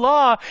follow the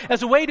law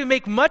as a way to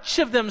make much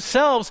of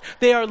themselves.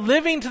 They are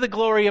living to the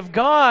glory of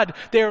God.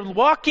 They are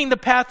walking the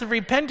path of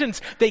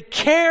repentance. They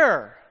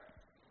care.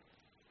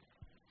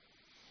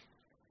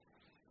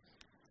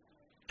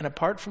 And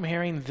apart from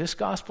hearing this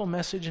gospel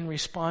message and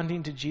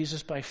responding to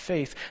Jesus by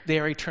faith, they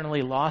are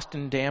eternally lost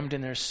and damned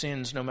in their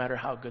sins no matter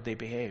how good they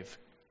behave.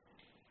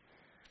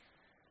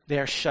 They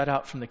are shut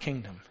out from the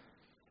kingdom.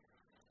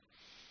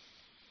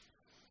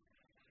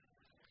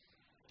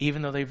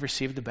 Even though they've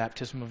received the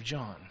baptism of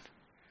John,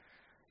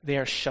 they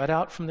are shut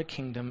out from the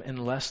kingdom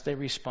unless they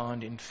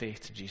respond in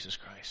faith to Jesus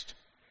Christ.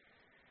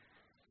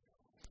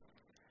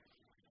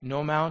 No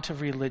amount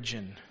of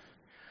religion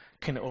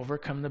can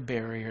overcome the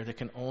barrier that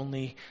can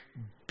only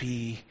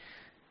be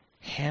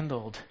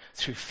handled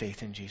through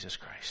faith in Jesus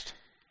Christ.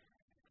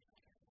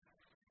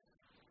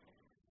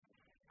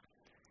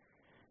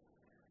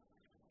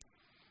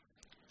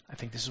 I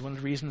think this is one of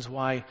the reasons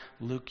why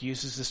Luke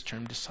uses this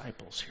term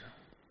disciples here.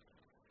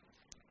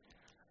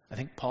 I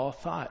think Paul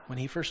thought when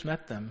he first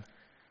met them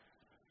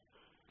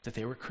that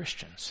they were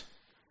Christians.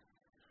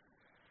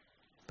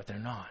 But they're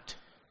not.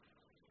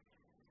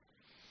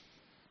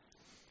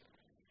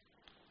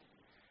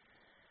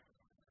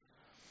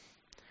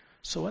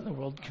 So what in the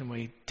world can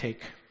we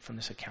take from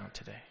this account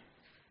today?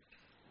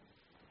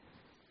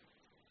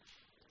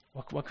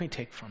 What can we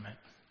take from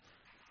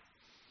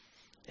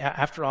it?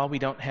 After all, we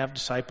don't have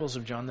disciples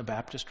of John the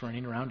Baptist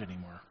running around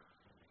anymore.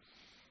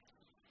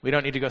 We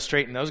don't need to go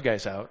straighten those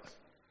guys out.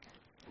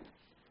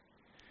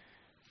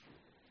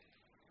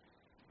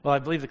 Well, I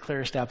believe the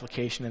clearest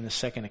application in the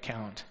second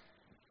account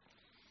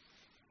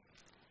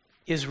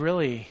is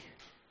really,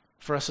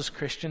 for us as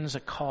Christians, a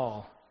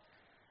call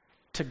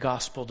to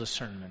gospel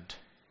discernment.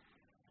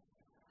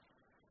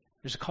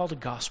 There's a call to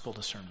gospel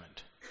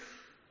discernment.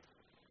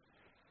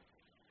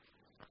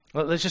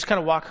 Well, let's just kind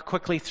of walk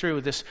quickly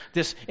through this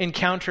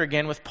encounter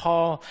again with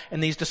Paul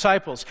and these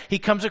disciples. He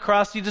comes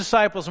across these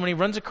disciples, and when he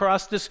runs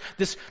across this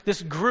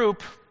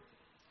group,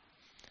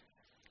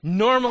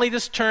 normally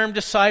this term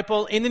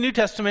disciple in the New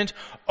Testament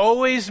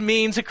always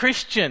means a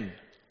Christian.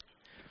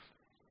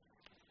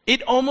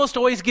 It almost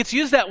always gets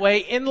used that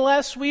way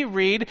unless we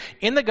read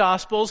in the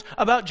Gospels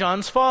about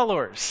John's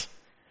followers.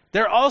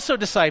 They're also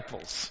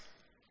disciples.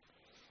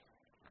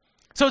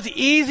 So it's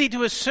easy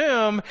to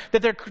assume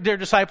that they're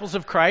disciples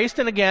of Christ.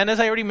 And again, as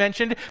I already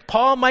mentioned,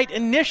 Paul might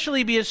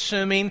initially be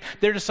assuming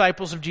they're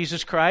disciples of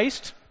Jesus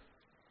Christ.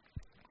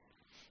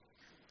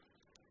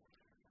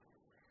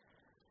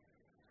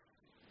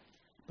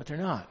 But they're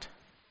not.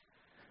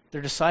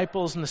 They're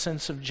disciples in the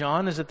sense of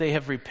John is that they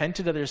have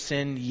repented of their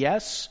sin,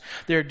 yes.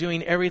 They're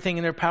doing everything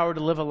in their power to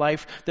live a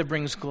life that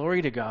brings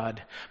glory to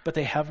God, but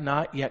they have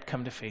not yet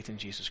come to faith in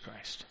Jesus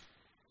Christ.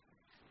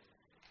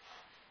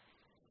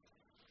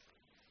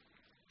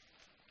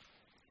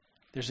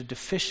 There's a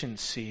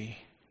deficiency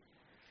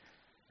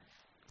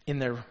in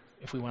their,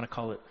 if we want to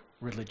call it,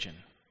 religion.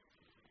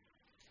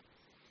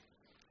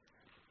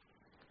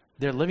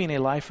 They're living a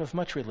life of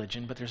much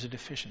religion, but there's a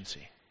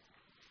deficiency.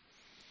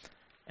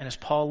 And as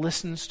Paul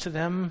listens to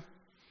them,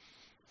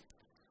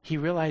 he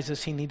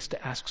realizes he needs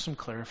to ask some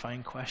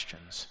clarifying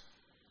questions.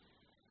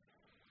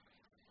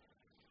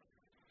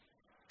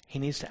 He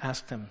needs to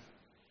ask them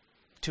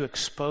to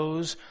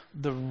expose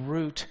the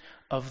root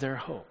of their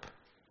hope.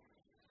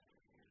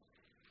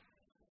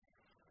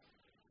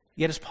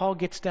 Yet as Paul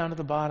gets down to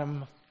the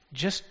bottom,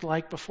 just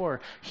like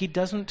before, he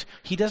doesn't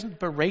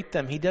berate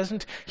them. He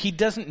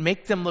doesn't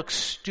make them look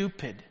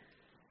stupid.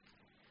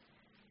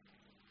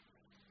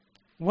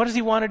 What does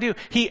he want to do?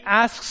 He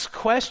asks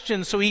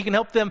questions so he can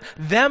help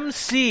them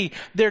see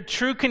their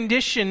true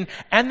condition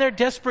and their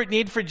desperate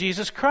need for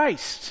Jesus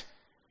Christ.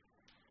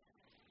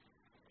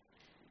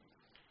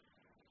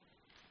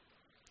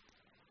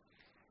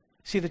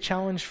 See, the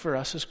challenge for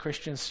us as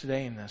Christians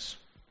today in this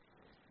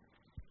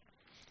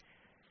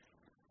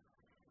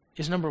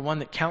is, number one,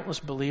 that countless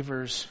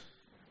believers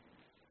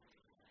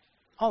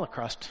all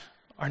across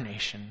our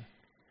nation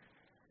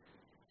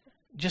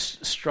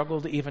just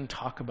struggle to even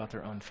talk about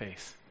their own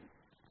faith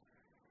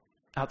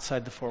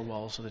outside the four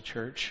walls of the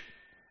church,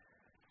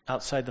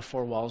 outside the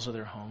four walls of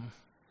their home.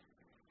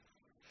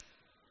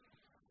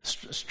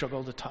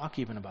 Struggle to talk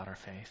even about our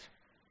faith.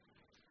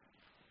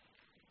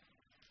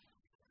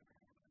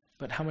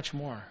 But how much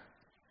more?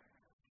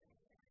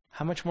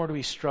 How much more do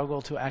we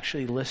struggle to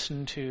actually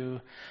listen to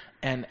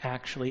and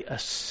actually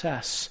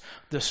assess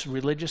this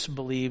religious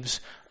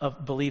beliefs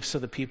of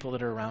the people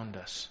that are around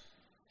us?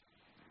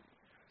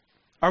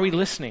 Are we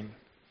listening?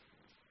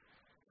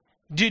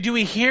 Do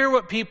we hear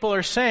what people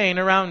are saying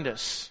around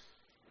us?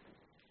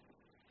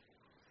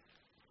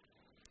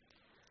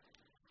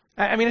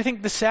 I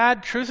think the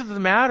sad truth of the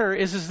matter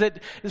is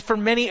that for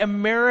many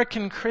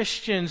American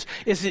Christians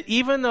is that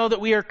even though that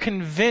we are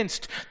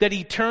convinced that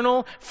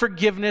eternal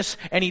forgiveness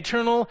and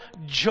eternal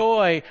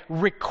joy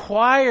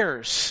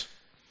requires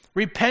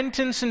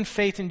repentance and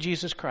faith in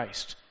Jesus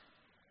Christ.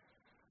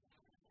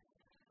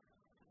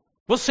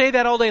 We'll say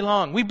that all day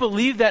long. We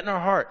believe that in our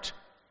heart.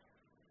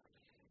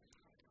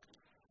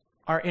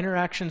 Our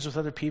interactions with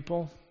other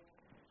people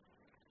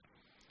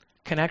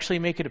can actually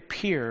make it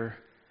appear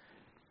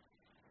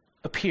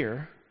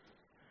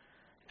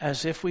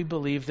as if we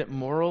believe that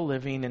moral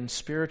living and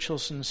spiritual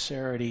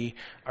sincerity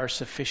are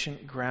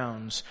sufficient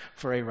grounds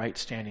for a right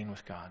standing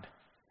with God.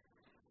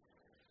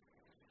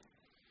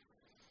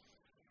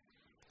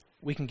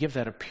 We can give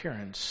that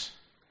appearance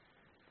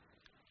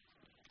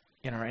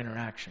in our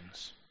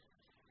interactions.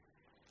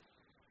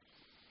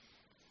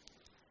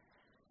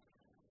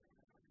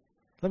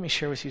 Let me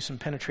share with you some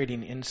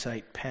penetrating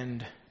insight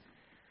penned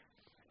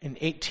in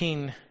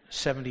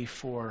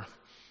 1874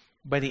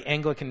 by the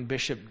Anglican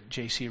Bishop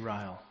J.C.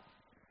 Ryle.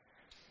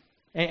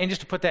 And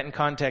just to put that in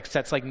context,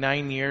 that's like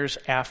 9 years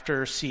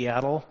after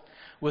Seattle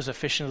was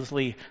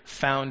officially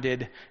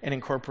founded and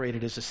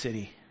incorporated as a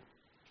city.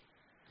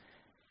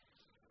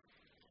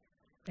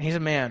 And he's a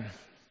man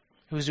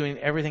who was doing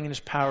everything in his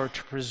power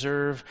to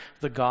preserve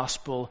the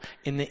gospel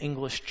in the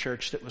English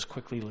church that was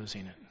quickly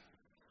losing it.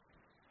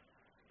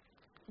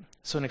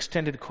 So an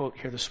extended quote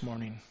here this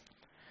morning.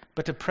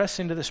 But to press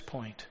into this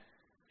point,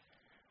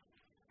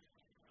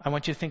 I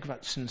want you to think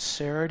about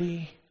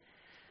sincerity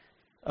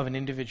of an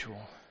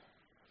individual.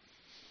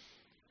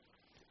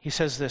 He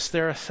says this: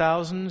 there are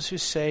thousands who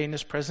say in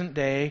this present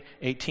day,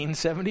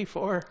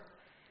 1874,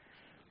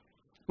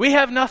 we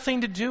have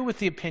nothing to do with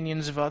the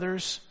opinions of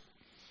others.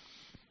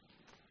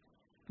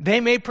 They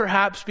may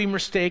perhaps be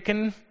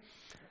mistaken,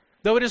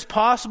 though it is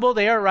possible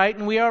they are right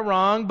and we are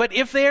wrong. But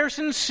if they are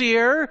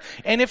sincere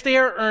and if they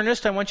are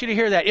earnest, I want you to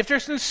hear that. If they're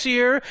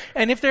sincere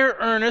and if they're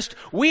earnest,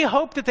 we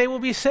hope that they will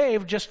be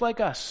saved just like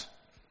us.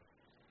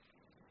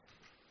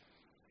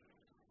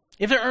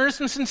 If they're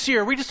earnest and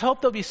sincere, we just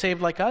hope they'll be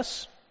saved like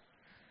us.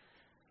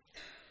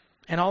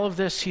 And all of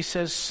this, he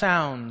says,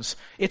 sounds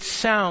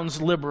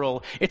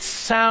liberal. It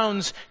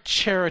sounds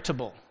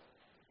charitable.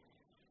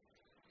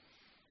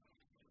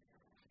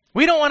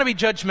 We don't want to be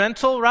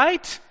judgmental,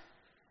 right?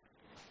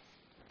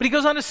 But he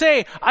goes on to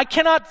say, I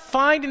cannot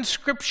find in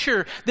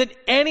Scripture that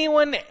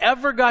anyone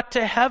ever got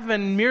to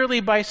heaven merely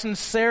by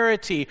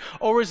sincerity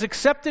or was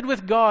accepted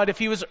with God if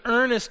he was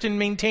earnest in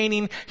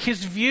maintaining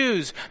his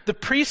views. The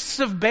priests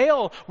of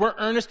Baal were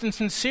earnest and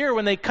sincere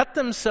when they cut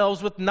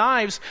themselves with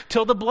knives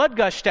till the blood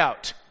gushed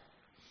out.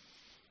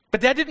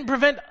 But that didn't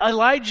prevent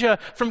Elijah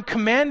from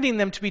commanding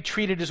them to be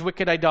treated as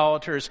wicked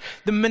idolaters.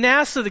 The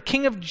Manasseh, the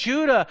king of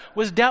Judah,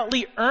 was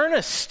doubly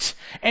earnest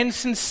and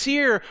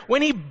sincere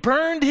when he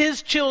burned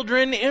his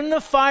children in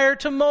the fire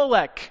to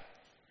Molech.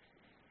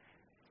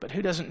 But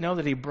who doesn't know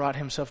that he brought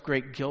himself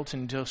great guilt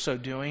in so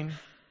doing?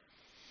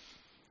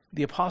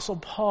 The Apostle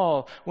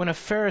Paul, when a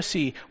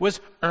Pharisee, was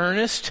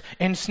earnest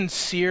and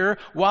sincere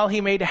while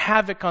he made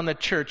havoc on the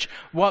church.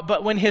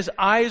 But when his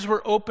eyes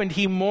were opened,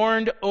 he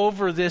mourned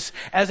over this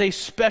as a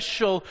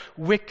special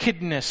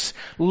wickedness.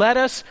 Let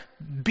us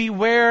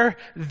beware,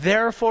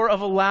 therefore,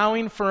 of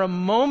allowing for a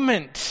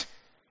moment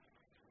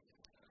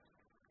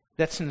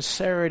that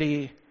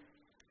sincerity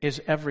is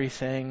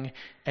everything,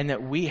 and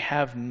that we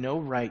have no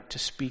right to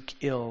speak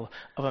ill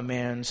of a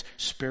man's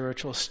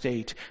spiritual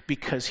state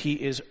because he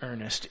is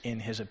earnest in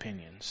his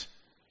opinions.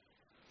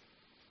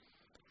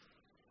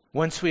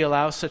 Once we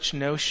allow such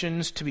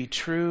notions to be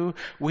true,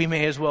 we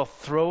may as well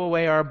throw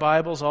away our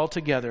Bibles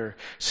altogether.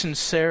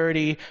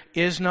 Sincerity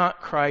is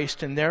not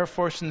Christ, and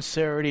therefore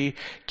sincerity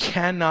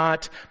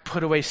cannot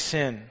put away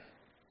sin.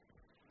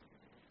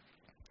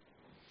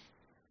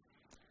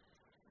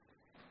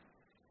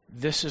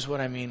 This is what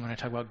I mean when I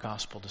talk about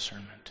gospel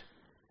discernment.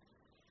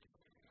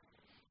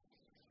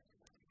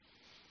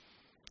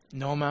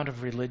 No amount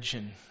of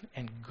religion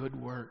and good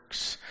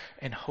works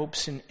and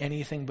hopes in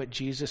anything but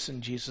Jesus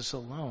and Jesus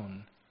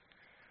alone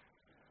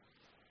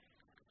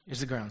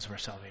is the grounds of our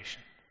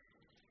salvation.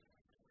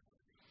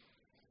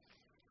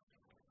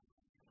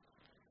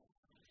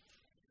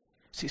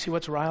 See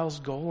what's Ryle's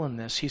goal in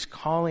this? He's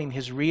calling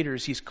his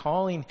readers, he's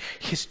calling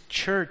his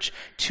church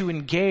to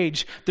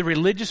engage the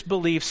religious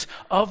beliefs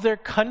of their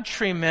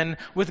countrymen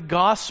with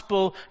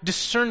gospel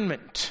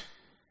discernment,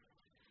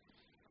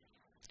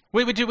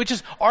 which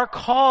is our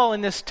call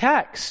in this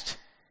text.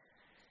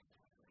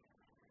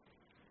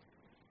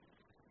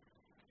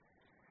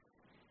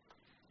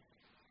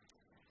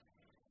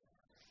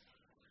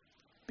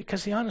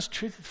 Because the honest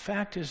truth of the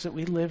fact is that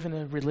we live in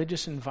a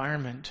religious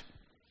environment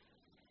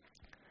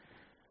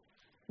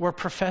where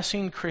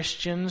professing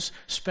Christians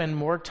spend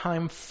more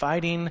time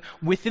fighting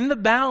within the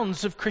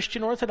bounds of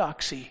Christian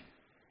orthodoxy.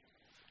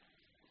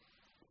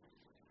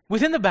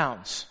 Within the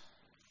bounds.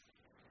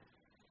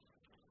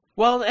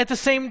 While at the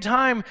same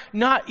time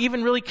not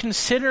even really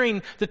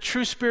considering the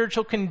true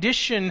spiritual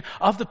condition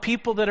of the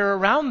people that are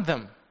around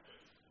them.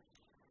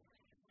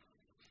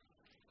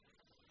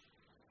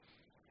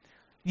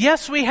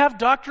 Yes, we have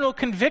doctrinal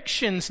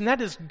convictions, and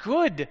that is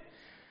good.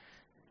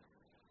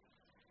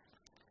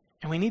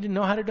 And we need to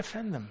know how to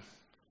defend them.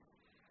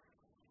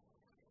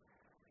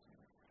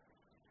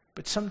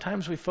 But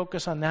sometimes we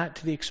focus on that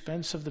to the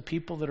expense of the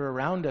people that are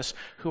around us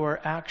who are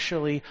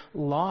actually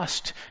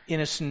lost in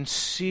a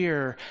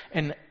sincere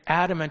and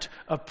adamant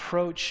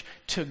approach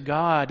to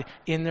God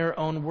in their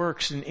own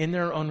works and in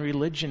their own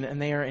religion,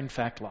 and they are in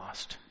fact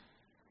lost.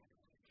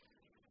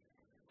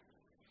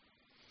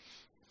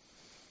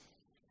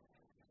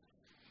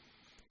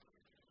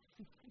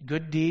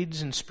 Good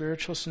deeds and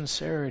spiritual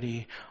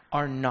sincerity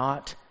are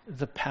not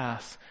the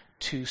path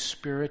to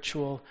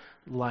spiritual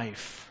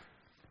life.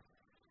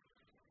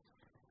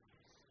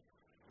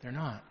 They're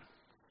not.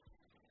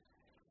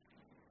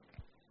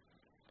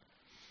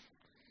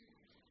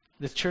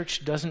 The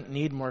church doesn't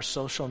need more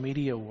social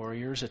media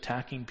warriors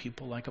attacking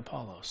people like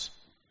Apollos.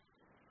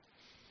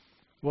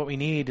 What we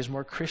need is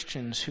more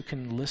Christians who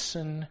can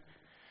listen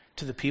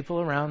to the people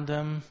around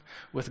them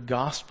with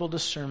gospel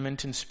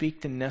discernment and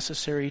speak the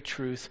necessary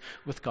truth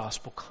with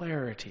gospel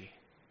clarity,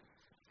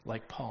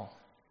 like Paul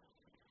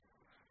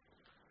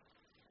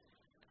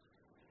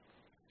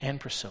and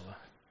Priscilla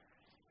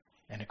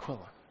and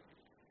Aquila.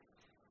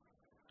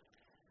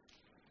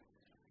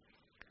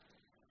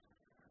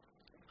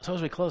 So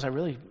as we close, I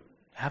really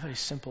have a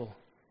simple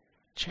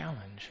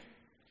challenge.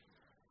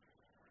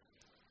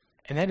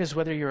 And that is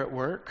whether you're at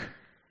work,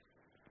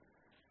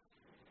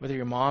 whether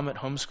your mom at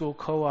homeschool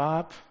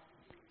co-op,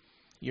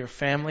 your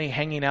family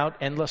hanging out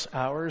endless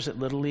hours at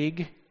Little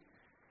League.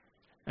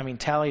 I mean,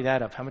 tally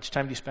that up. How much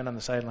time do you spend on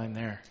the sideline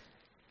there?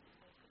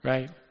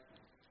 Right?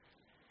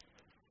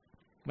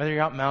 Whether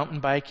you're out mountain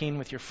biking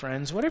with your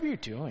friends, whatever you're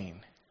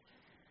doing.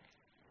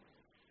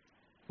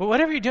 Well,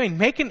 whatever you're doing,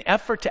 make an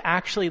effort to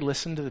actually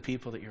listen to the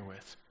people that you're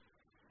with.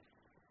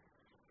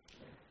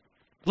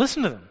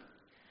 Listen to them.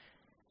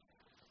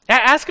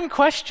 Ask them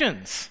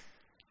questions.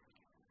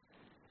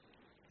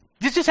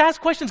 Just ask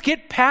questions.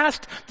 Get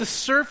past the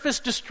surface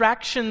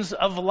distractions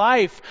of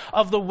life,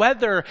 of the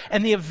weather,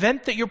 and the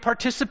event that you're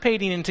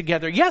participating in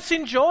together. Yes,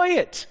 enjoy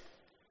it.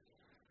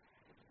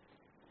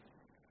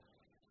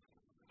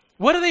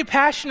 What are they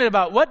passionate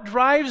about? What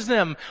drives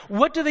them?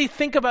 What do they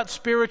think about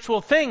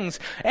spiritual things?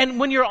 And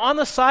when you're on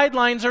the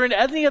sidelines or in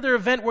any other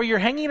event where you're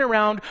hanging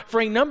around for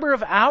a number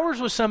of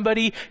hours with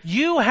somebody,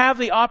 you have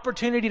the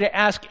opportunity to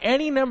ask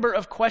any number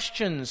of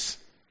questions.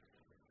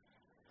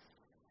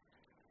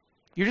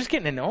 You're just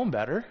getting to know them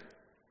better.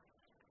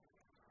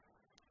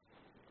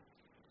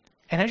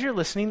 And as you're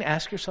listening,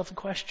 ask yourself a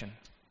question.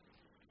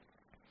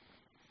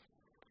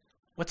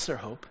 What's their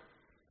hope?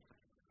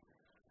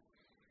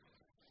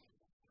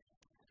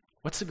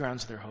 What's the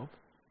grounds of their hope?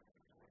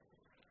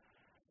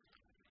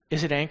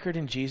 Is it anchored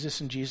in Jesus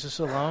and Jesus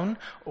alone,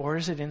 or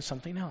is it in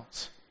something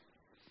else?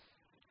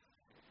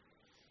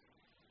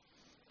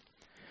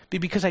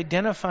 Because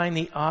identifying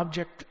the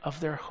object of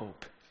their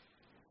hope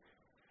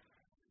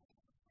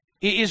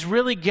is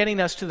really getting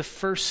us to the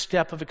first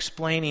step of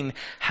explaining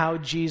how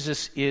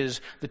Jesus is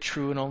the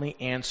true and only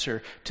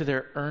answer to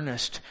their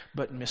earnest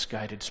but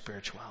misguided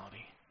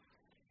spirituality.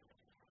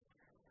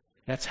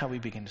 That's how we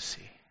begin to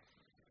see.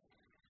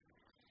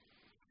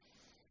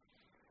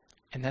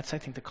 And that's, I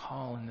think, the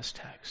call in this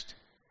text.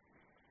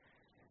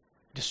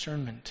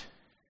 Discernment.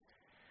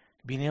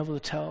 Being able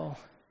to tell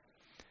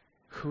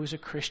who is a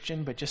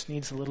Christian but just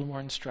needs a little more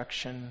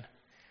instruction,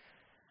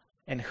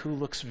 and who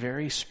looks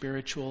very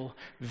spiritual,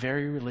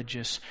 very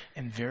religious,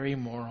 and very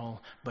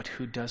moral, but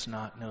who does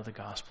not know the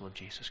gospel of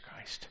Jesus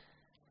Christ.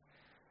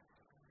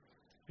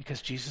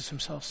 Because Jesus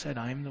himself said,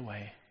 I am the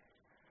way,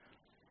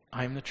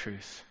 I am the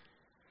truth,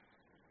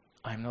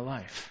 I am the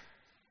life.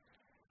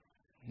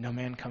 No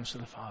man comes to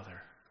the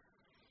Father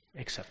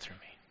except through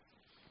me.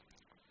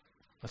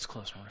 Let's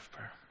close in a word of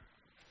prayer.